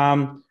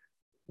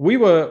 We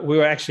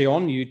were actually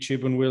on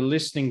YouTube, and we were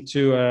listening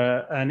to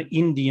an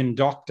Indian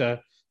doctor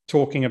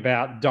talking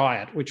about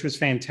diet, which was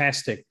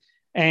fantastic.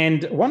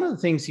 And one of the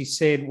things he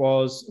said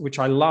was, which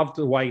I loved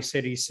the way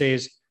he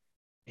says,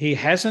 he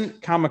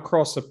hasn't come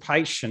across a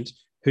patient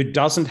who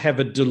doesn't have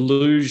a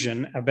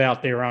delusion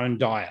about their own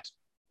diet.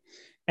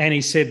 And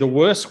he said the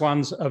worst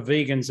ones are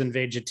vegans and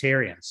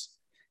vegetarians.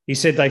 He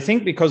said they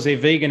think because they're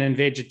vegan and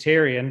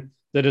vegetarian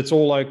that it's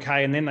all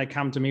okay. And then they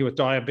come to me with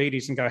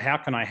diabetes and go, how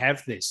can I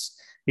have this?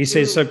 He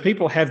says, so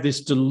people have this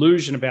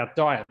delusion about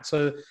diet.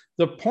 So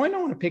the point I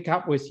want to pick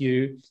up with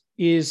you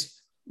is,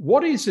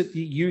 what is it that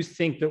you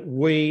think that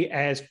we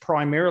as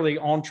primarily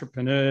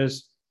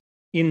entrepreneurs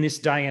in this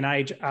day and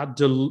age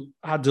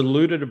are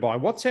deluded by?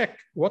 What's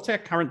our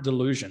current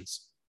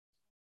delusions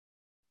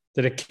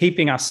that are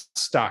keeping us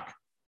stuck?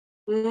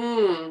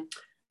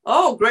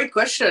 Oh, great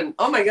question.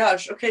 Oh my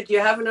gosh. Okay. Do you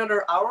have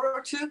another hour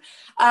or two?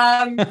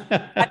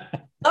 I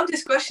love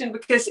this question,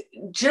 because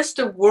just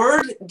the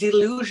word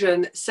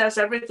delusion says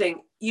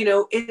everything.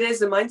 It is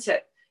the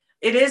mindset.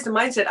 It is the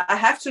mindset. I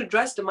have to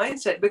address the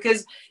mindset,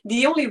 because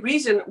the only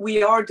reason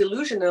we are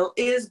delusional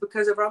is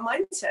because of our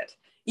mindset.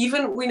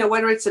 Even,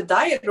 whether it's a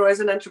diet or as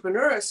an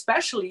entrepreneur,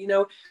 especially,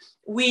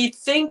 we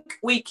think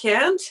we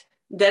can't,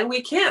 then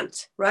we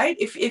can't, right?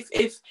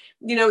 If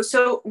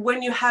so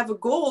when you have a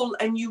goal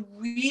and you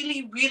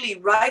really, really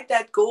write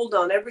that goal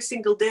down every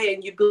single day,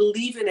 and you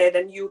believe in it,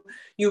 and you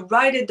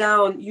write it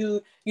down,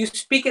 you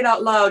speak it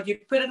out loud, you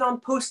put it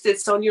on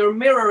Post-its on your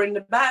mirror in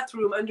the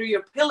bathroom, under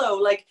your pillow,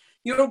 like,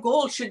 your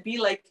goal should be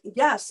like,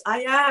 yes, I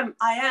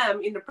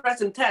am in the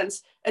present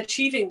tense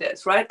achieving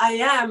this, right? I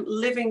am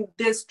living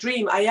this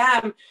dream. I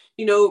am,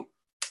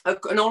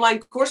 an online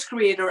course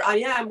creator. I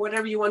am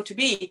whatever you want to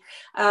be.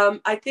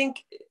 I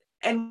think,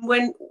 and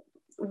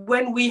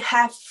when we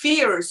have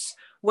fears,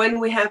 when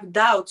we have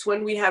doubts,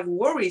 when we have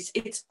worries,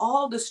 it's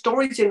all the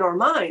stories in our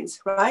minds,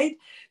 right?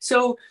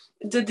 So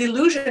the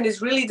delusion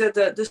is really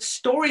the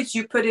stories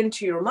you put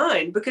into your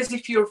mind. Because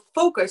if you're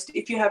focused,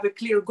 if you have a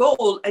clear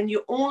goal, and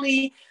you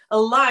only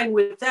align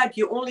with that,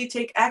 you only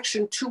take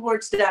action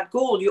towards that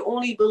goal, you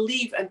only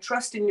believe and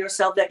trust in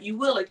yourself that you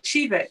will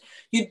achieve it.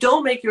 You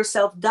don't make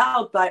yourself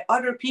doubt by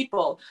other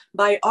people,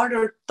 by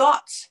other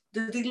thoughts.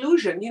 The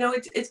delusion,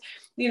 it's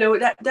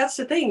that's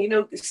the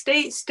thing.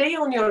 Stay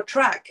on your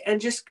track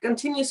and just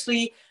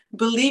continuously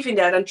believing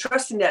that and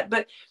trusting that.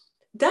 But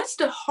that's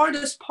the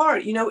hardest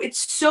part.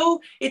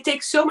 It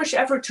takes so much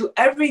effort to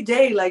every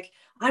day, like,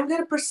 I'm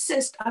going to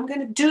persist, I'm going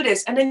to do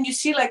this. And then you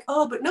see like,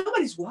 oh, but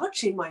nobody's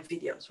watching my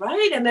videos,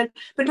 right?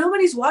 But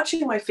nobody's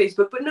watching my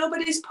Facebook, but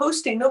nobody's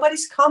posting,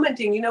 nobody's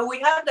commenting. We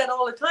have that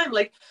all the time.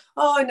 Like,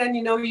 oh, and then,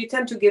 you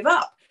tend to give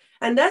up.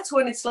 And that's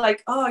when it's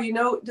like, oh,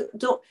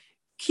 don't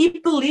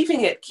keep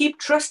believing it, keep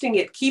trusting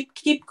it,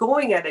 keep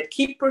going at it,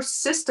 keep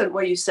persistent,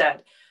 what you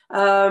said.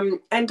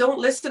 And don't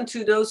listen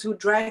to those who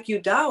drag you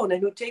down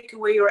and who take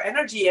away your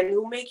energy and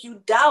who make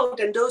you doubt,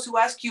 and those who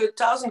ask you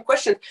 1,000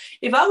 questions.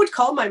 If I would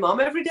call my mom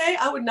every day,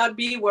 I would not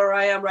be where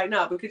I am right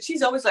now, because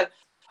she's always like,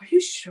 are you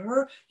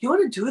sure you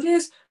want to do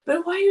this?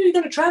 But why are you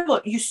going to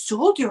travel? You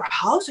sold your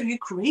house? Are you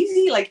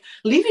crazy? Like,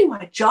 leaving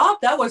my job?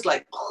 That was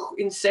like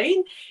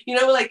insane.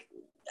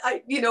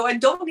 I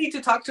don't need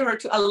to talk to her.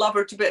 I love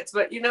her to bits,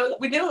 but we know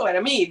what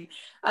I mean.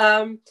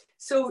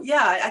 So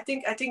yeah, I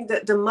think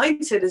that the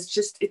mindset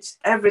is it's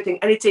everything,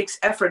 and it takes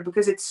effort,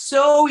 because it's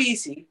so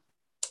easy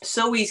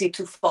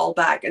to fall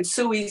back and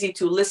so easy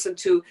to listen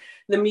to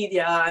the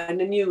media and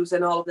the news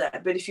and all of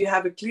that. But if you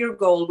have a clear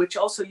goal, which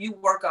also you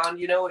work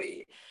on,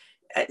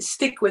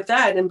 stick with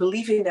that and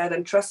believing that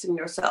and trusting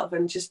yourself,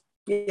 and just,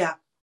 yeah.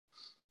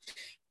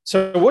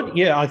 So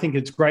I think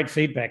it's great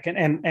feedback.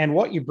 And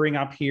what you bring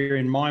up here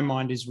in my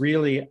mind is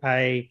really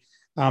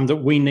that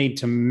we need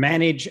to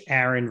manage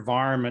our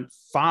environment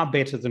far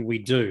better than we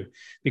do,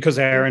 because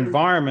our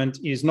environment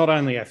is not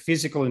only our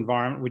physical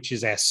environment, which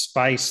is our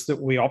space that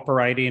we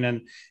operate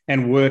in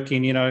and work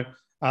in.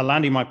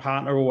 Lundy, my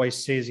partner,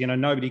 always says,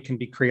 nobody can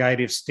be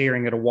creative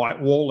staring at a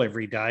white wall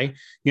every day.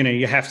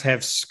 You have to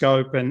have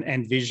scope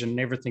and vision and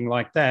everything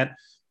like that.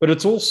 But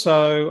it's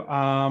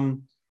also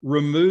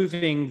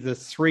removing the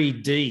 3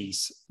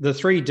 Ds. The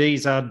 3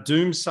 Ds are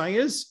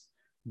doomsayers,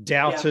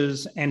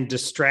 doubters, and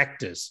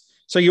distractors.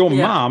 So your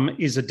mum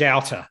is a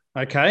doubter,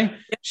 okay?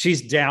 Yeah.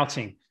 She's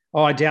doubting.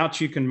 Oh, I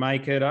doubt you can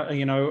make it,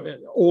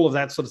 all of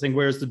that sort of thing.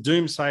 Whereas the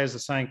doomsayers are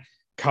saying,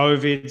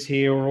 COVID's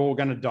here, we're all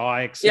going to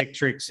die, et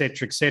cetera, et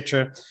cetera, et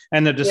cetera.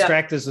 And the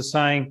distractors are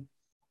saying,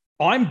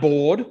 I'm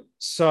bored,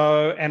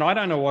 and I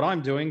don't know what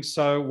I'm doing,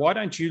 so why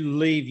don't you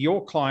leave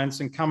your clients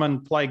and come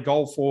and play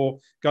golf or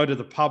go to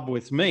the pub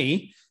with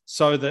me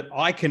so that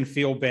I can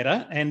feel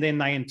better? And then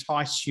they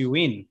entice you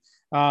in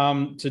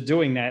to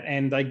doing that,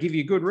 and they give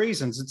you good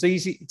reasons. It's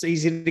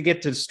easy to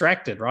get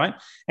distracted, right?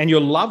 And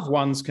your loved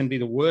ones can be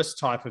the worst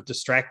type of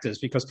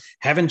distractors, because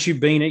haven't you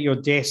been at your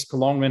desk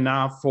long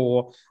enough,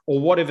 or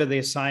whatever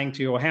they're saying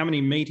to you, or how many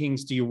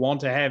meetings do you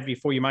want to have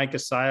before you make a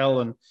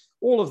sale, and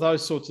all of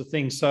those sorts of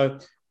things. So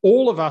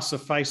all of us are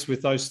faced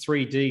with those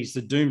 3 Ds,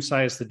 the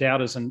doomsayers, the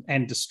doubters,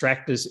 and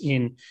distractors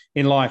in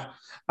life.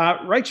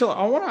 Rachel,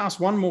 I want to ask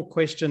one more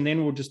question,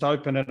 then we'll just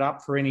open it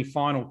up for any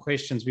final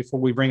questions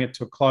before we bring it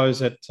to a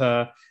close at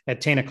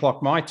 10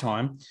 o'clock my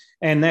time.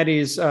 And that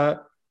is,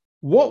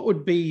 what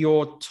would be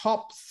your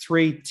top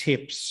 3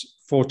 tips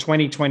for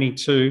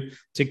 2022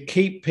 to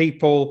keep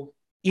people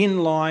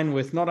in line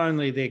with not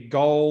only their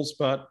goals,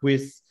 but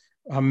with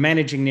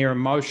managing their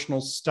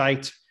emotional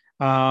state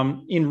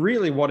in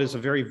really what is a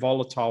very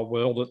volatile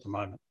world at the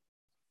moment?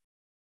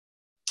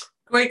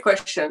 Great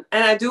question.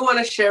 And I do want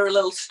to share a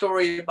little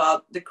story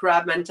about the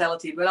crab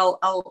mentality, but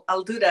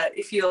I'll do that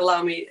if you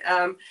allow me,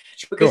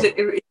 because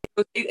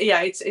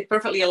it's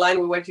perfectly aligned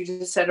with what you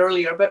just said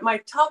earlier. But my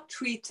top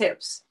 3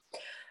 tips.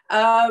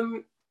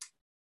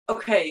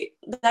 Okay,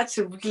 that's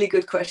a really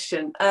good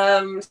question.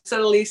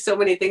 Suddenly so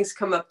many things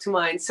come up to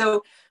mind.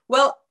 So,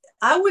 well,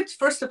 I would,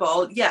 first of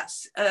all,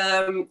 yes,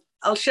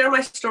 I'll share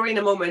my story in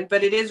a moment,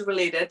 but it is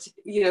related.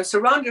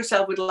 Surround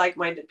yourself with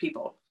like-minded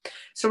people.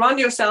 Surround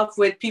yourself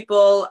with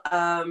people,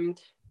 2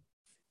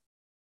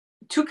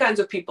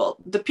 kinds of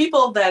people. The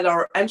people that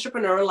are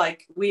entrepreneur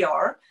like we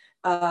are,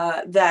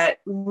 that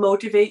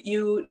motivate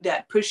you,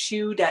 that push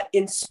you, that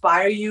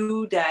inspire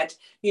you, that,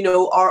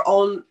 are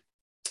on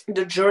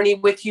the journey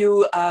with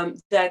you,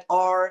 that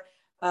are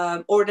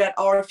or that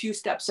are a few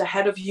steps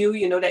ahead of you,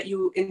 that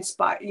you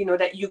inspire,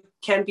 that you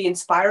can be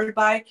inspired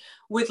by.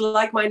 With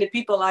like-minded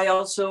people, I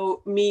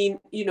also mean,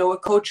 a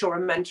coach or a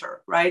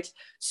mentor, right?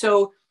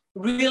 So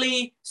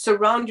really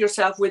surround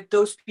yourself with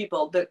those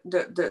people,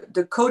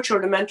 the coach or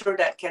the mentor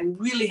that can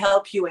really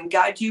help you and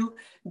guide you.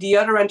 The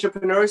other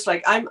entrepreneurs,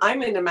 like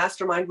I'm in a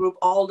mastermind group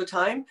all the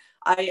time.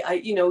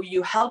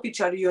 You help each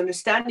other, you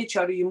understand each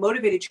other, you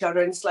motivate each other.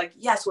 And it's like,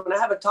 yes, when I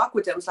have a talk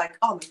with them, it's like,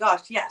 oh my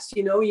gosh, yes,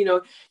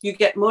 you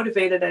get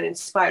motivated and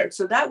inspired.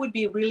 So that would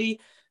be really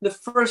the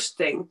first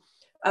thing.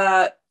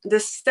 The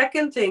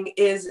second thing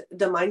is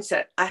the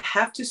mindset. I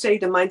have to say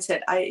the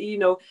mindset.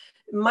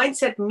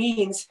 Mindset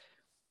means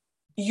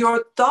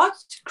your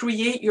thoughts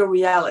create your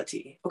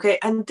reality. Okay.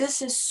 And this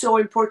is so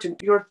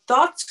important. Your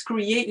thoughts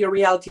create your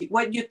reality.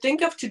 What you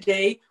think of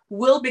today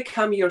will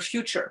become your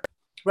future.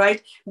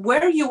 Right?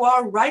 Where you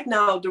are right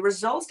now, the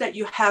results that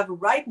you have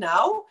right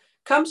now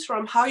comes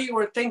from how you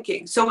were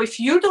thinking. So if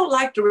you don't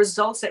like the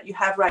results that you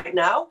have right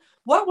now,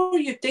 what were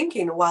you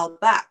thinking a while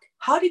back?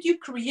 How did you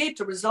create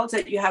the results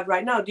that you have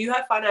right now? Do you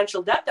have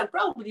financial debt? And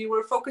probably you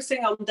were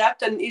focusing on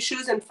debt and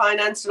issues and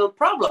financial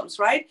problems,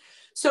 right?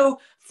 So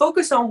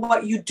focus on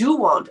what you do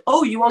want.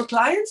 Oh, you want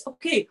clients?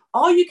 Okay.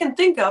 All you can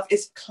think of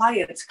is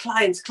clients,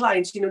 clients,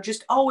 clients.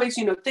 Just always,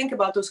 think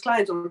about those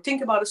clients, or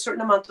think about a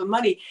certain amount of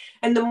money.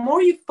 And the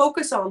more you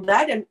focus on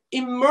that and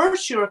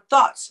immerse your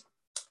thoughts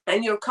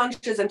and your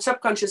conscious and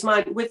subconscious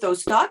mind with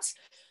those thoughts,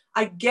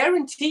 I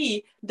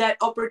guarantee that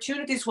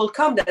opportunities will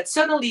come. That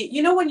suddenly,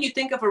 when you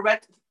think of a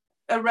red,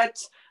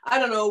 I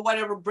don't know,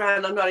 whatever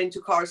brand, I'm not into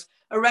cars,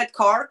 a red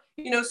car,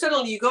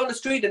 suddenly you go on the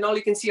street and all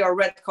you can see are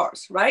red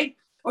cars, right?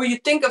 Or you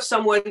think of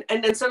someone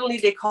and then suddenly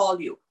they call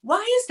you.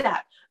 Why is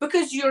that?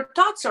 Because your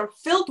thoughts are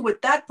filled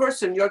with that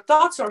person. Your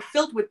thoughts are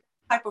filled with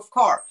that type of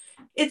car.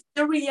 It's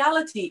the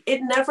reality.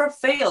 It never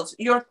fails.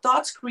 Your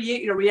thoughts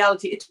create your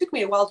reality. It took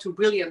me a while to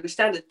really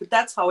understand it, but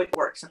that's how it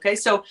works. Okay.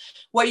 So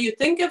what you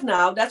think of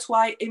now, that's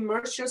why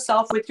immerse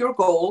yourself with your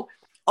goal.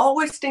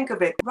 Always think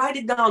of it, write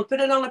it down, put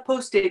it on a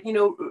post-it,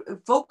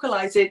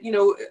 vocalize it,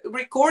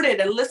 record it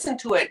and listen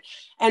to it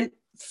and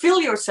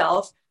feel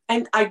yourself.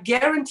 And I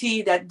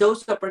guarantee that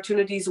those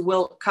opportunities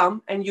will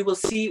come and you will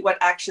see what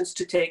actions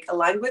to take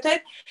aligned with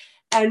it.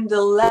 And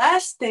the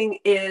last thing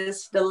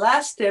is the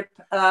last tip.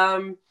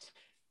 95%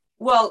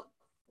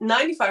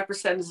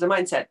 is the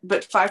mindset,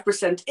 but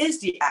 5%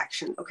 is the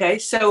action. Okay.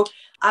 So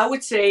I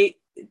would say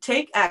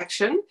take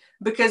action,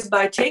 because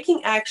by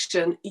taking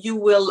action, you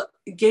will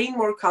gain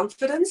more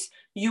confidence.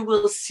 You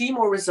will see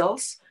more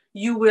results.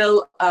 You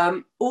will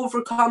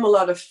overcome a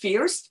lot of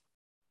fears,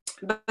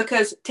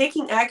 because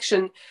taking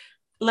action,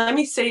 let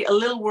me say a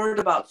little word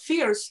about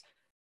fears.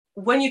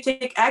 When you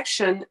take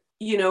action,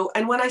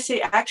 and when I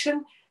say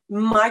action,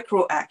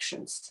 micro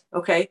actions,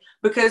 okay?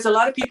 Because a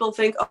lot of people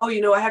think,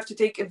 I have to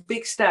take a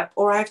big step,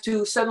 or I have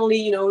to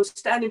suddenly,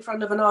 stand in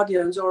front of an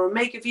audience or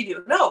make a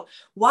video. No,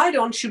 why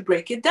don't you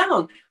break it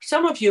down?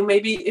 Some of you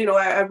maybe,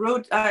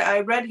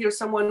 I read here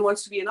someone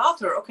wants to be an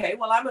author. Okay,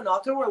 well, I'm an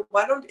author.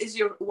 Well, is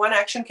your one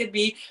action could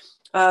be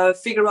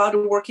figure out a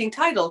working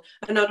title.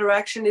 Another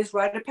action is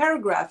write a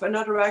paragraph.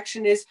 Another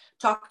action is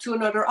talk to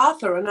another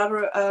author.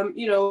 Another,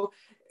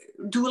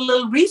 do a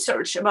little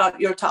research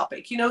about your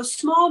topic,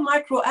 small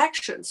micro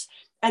actions.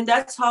 And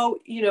that's how,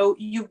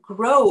 you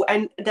grow.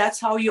 And that's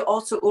how you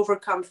also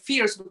overcome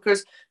fears.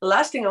 Because the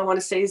last thing I want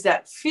to say is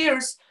that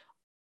fears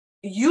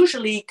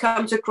usually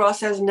comes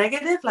across as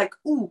negative, like,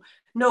 ooh,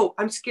 no,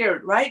 I'm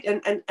scared, right?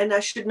 And I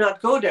should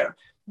not go there.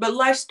 But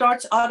life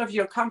starts out of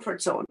your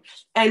comfort zone.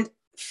 And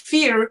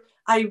fear,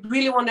 I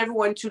really want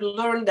everyone to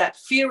learn that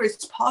fear is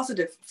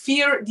positive.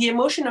 Fear, the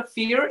emotion of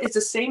fear is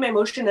the same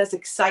emotion as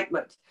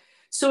excitement.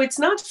 So it's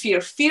not fear.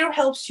 Fear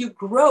helps you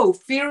grow.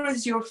 Fear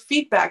is your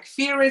feedback.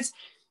 Fear is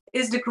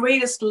the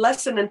greatest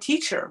lesson and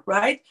teacher,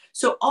 right?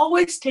 So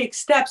always take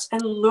steps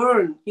and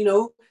learn,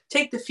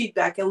 take the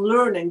feedback and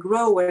learn and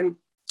grow. And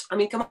I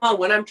mean, come on,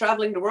 when I'm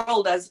traveling the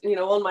world as,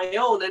 on my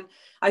own, and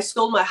I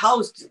sold my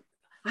house,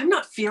 I'm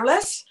not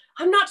fearless.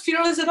 I'm not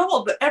fearless at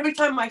all. But every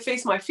time I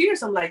face my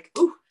fears, I'm like,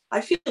 ooh,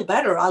 I feel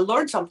better. I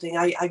learned something.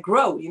 I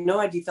grow,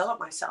 I develop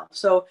myself.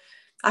 So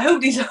I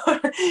hope these are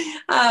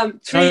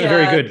three.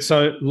 Very good.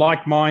 So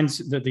like minds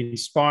that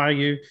inspire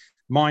you,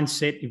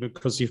 mindset,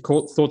 because you've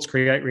caught thoughts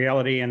create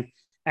reality, and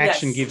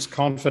action gives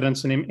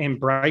confidence, and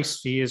embrace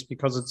fears,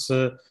 because it's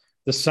the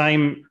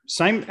same,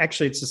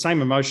 actually, it's the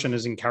same emotion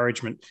as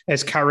encouragement,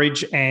 as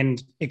courage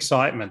and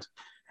excitement.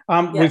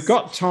 We've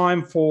got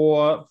time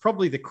for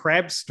probably the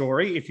crab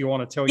story, if you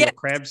want to tell your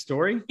crab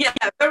story. Yeah,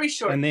 very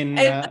short. And then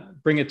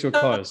bring it to a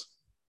close.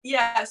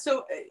 Yeah.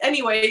 So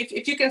anyway,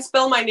 if you can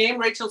spell my name,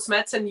 Rachel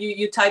Smets, and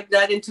you type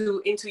that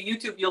into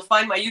YouTube, you'll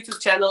find my YouTube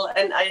channel,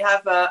 and I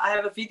have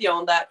a video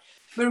on that.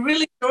 But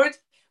really short,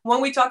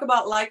 when we talk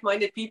about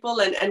like-minded people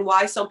and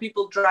why some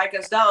people drag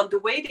us down, the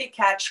way they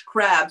catch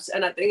crabs,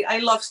 and I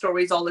love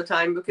stories all the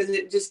time because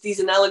these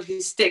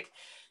analogies stick.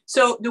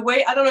 So the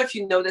way, I don't know if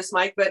you know this,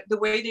 Mike, but the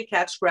way they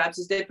catch crabs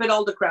is they put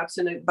all the crabs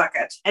in a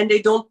bucket and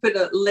they don't put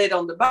a lid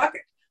on the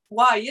bucket.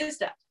 Why is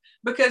that?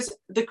 Because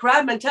the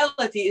crab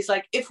mentality is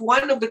like, if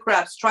one of the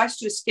crabs tries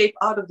to escape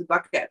out of the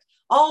bucket,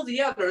 all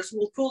the others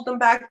will pull them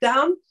back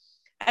down.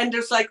 And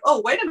there's like,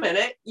 oh, wait a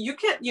minute, you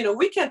can't,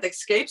 we can't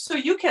escape, so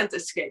you can't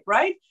escape,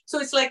 right? So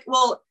it's like,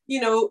 well,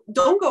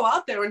 don't go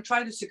out there and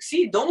try to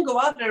succeed. Don't go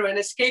out there and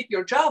escape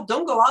your job.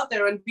 Don't go out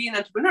there and be an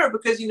entrepreneur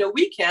because,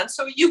 we can't,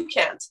 so you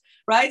can't,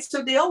 right?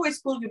 So they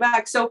always pull you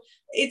back. So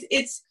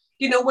it's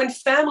when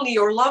family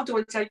or loved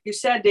ones, like you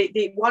said,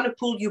 they want to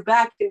pull you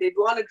back and they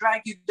want to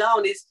drag you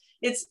down,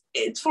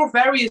 it's for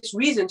various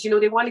reasons.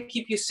 They want to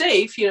keep you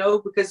safe,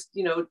 because,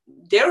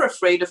 they're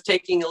afraid of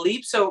taking a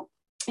leap. So,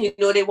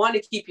 they want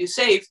to keep you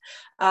safe.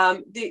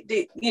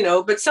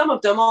 But some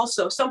of them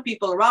also, some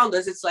people around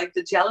us, it's like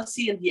the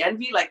jealousy and the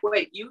envy, like,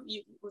 wait,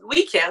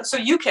 we can, so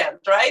you can't,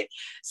 right?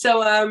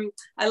 So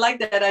I like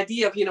that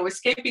idea of,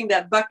 escaping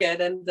that bucket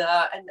and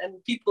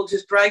people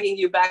just dragging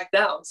you back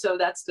down. So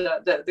that's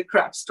the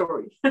crab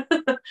story.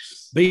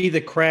 Be the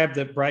crab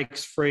that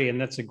breaks free.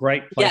 And that's a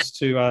great place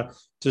to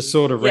to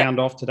sort of round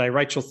off today.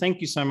 Rachel,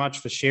 thank you so much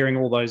for sharing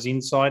all those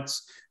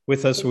insights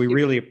with us. We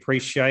really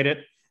appreciate it.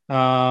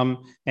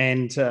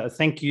 And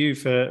thank you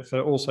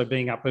for also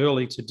being up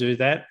early to do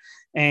that.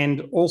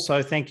 And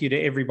also thank you to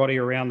everybody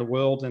around the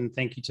world. And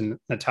thank you to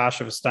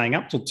Natasha for staying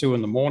up till 2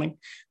 a.m.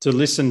 to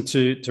listen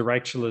to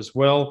Rachel as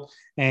well.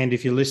 And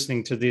if you're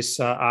listening to this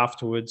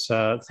afterwards,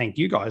 thank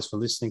you guys for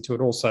listening to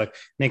it. Also,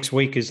 next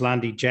week is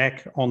Lundy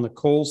Jack on the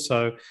call.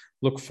 So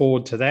look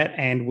forward to that.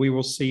 And we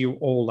will see you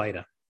all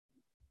later.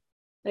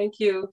 Thank you.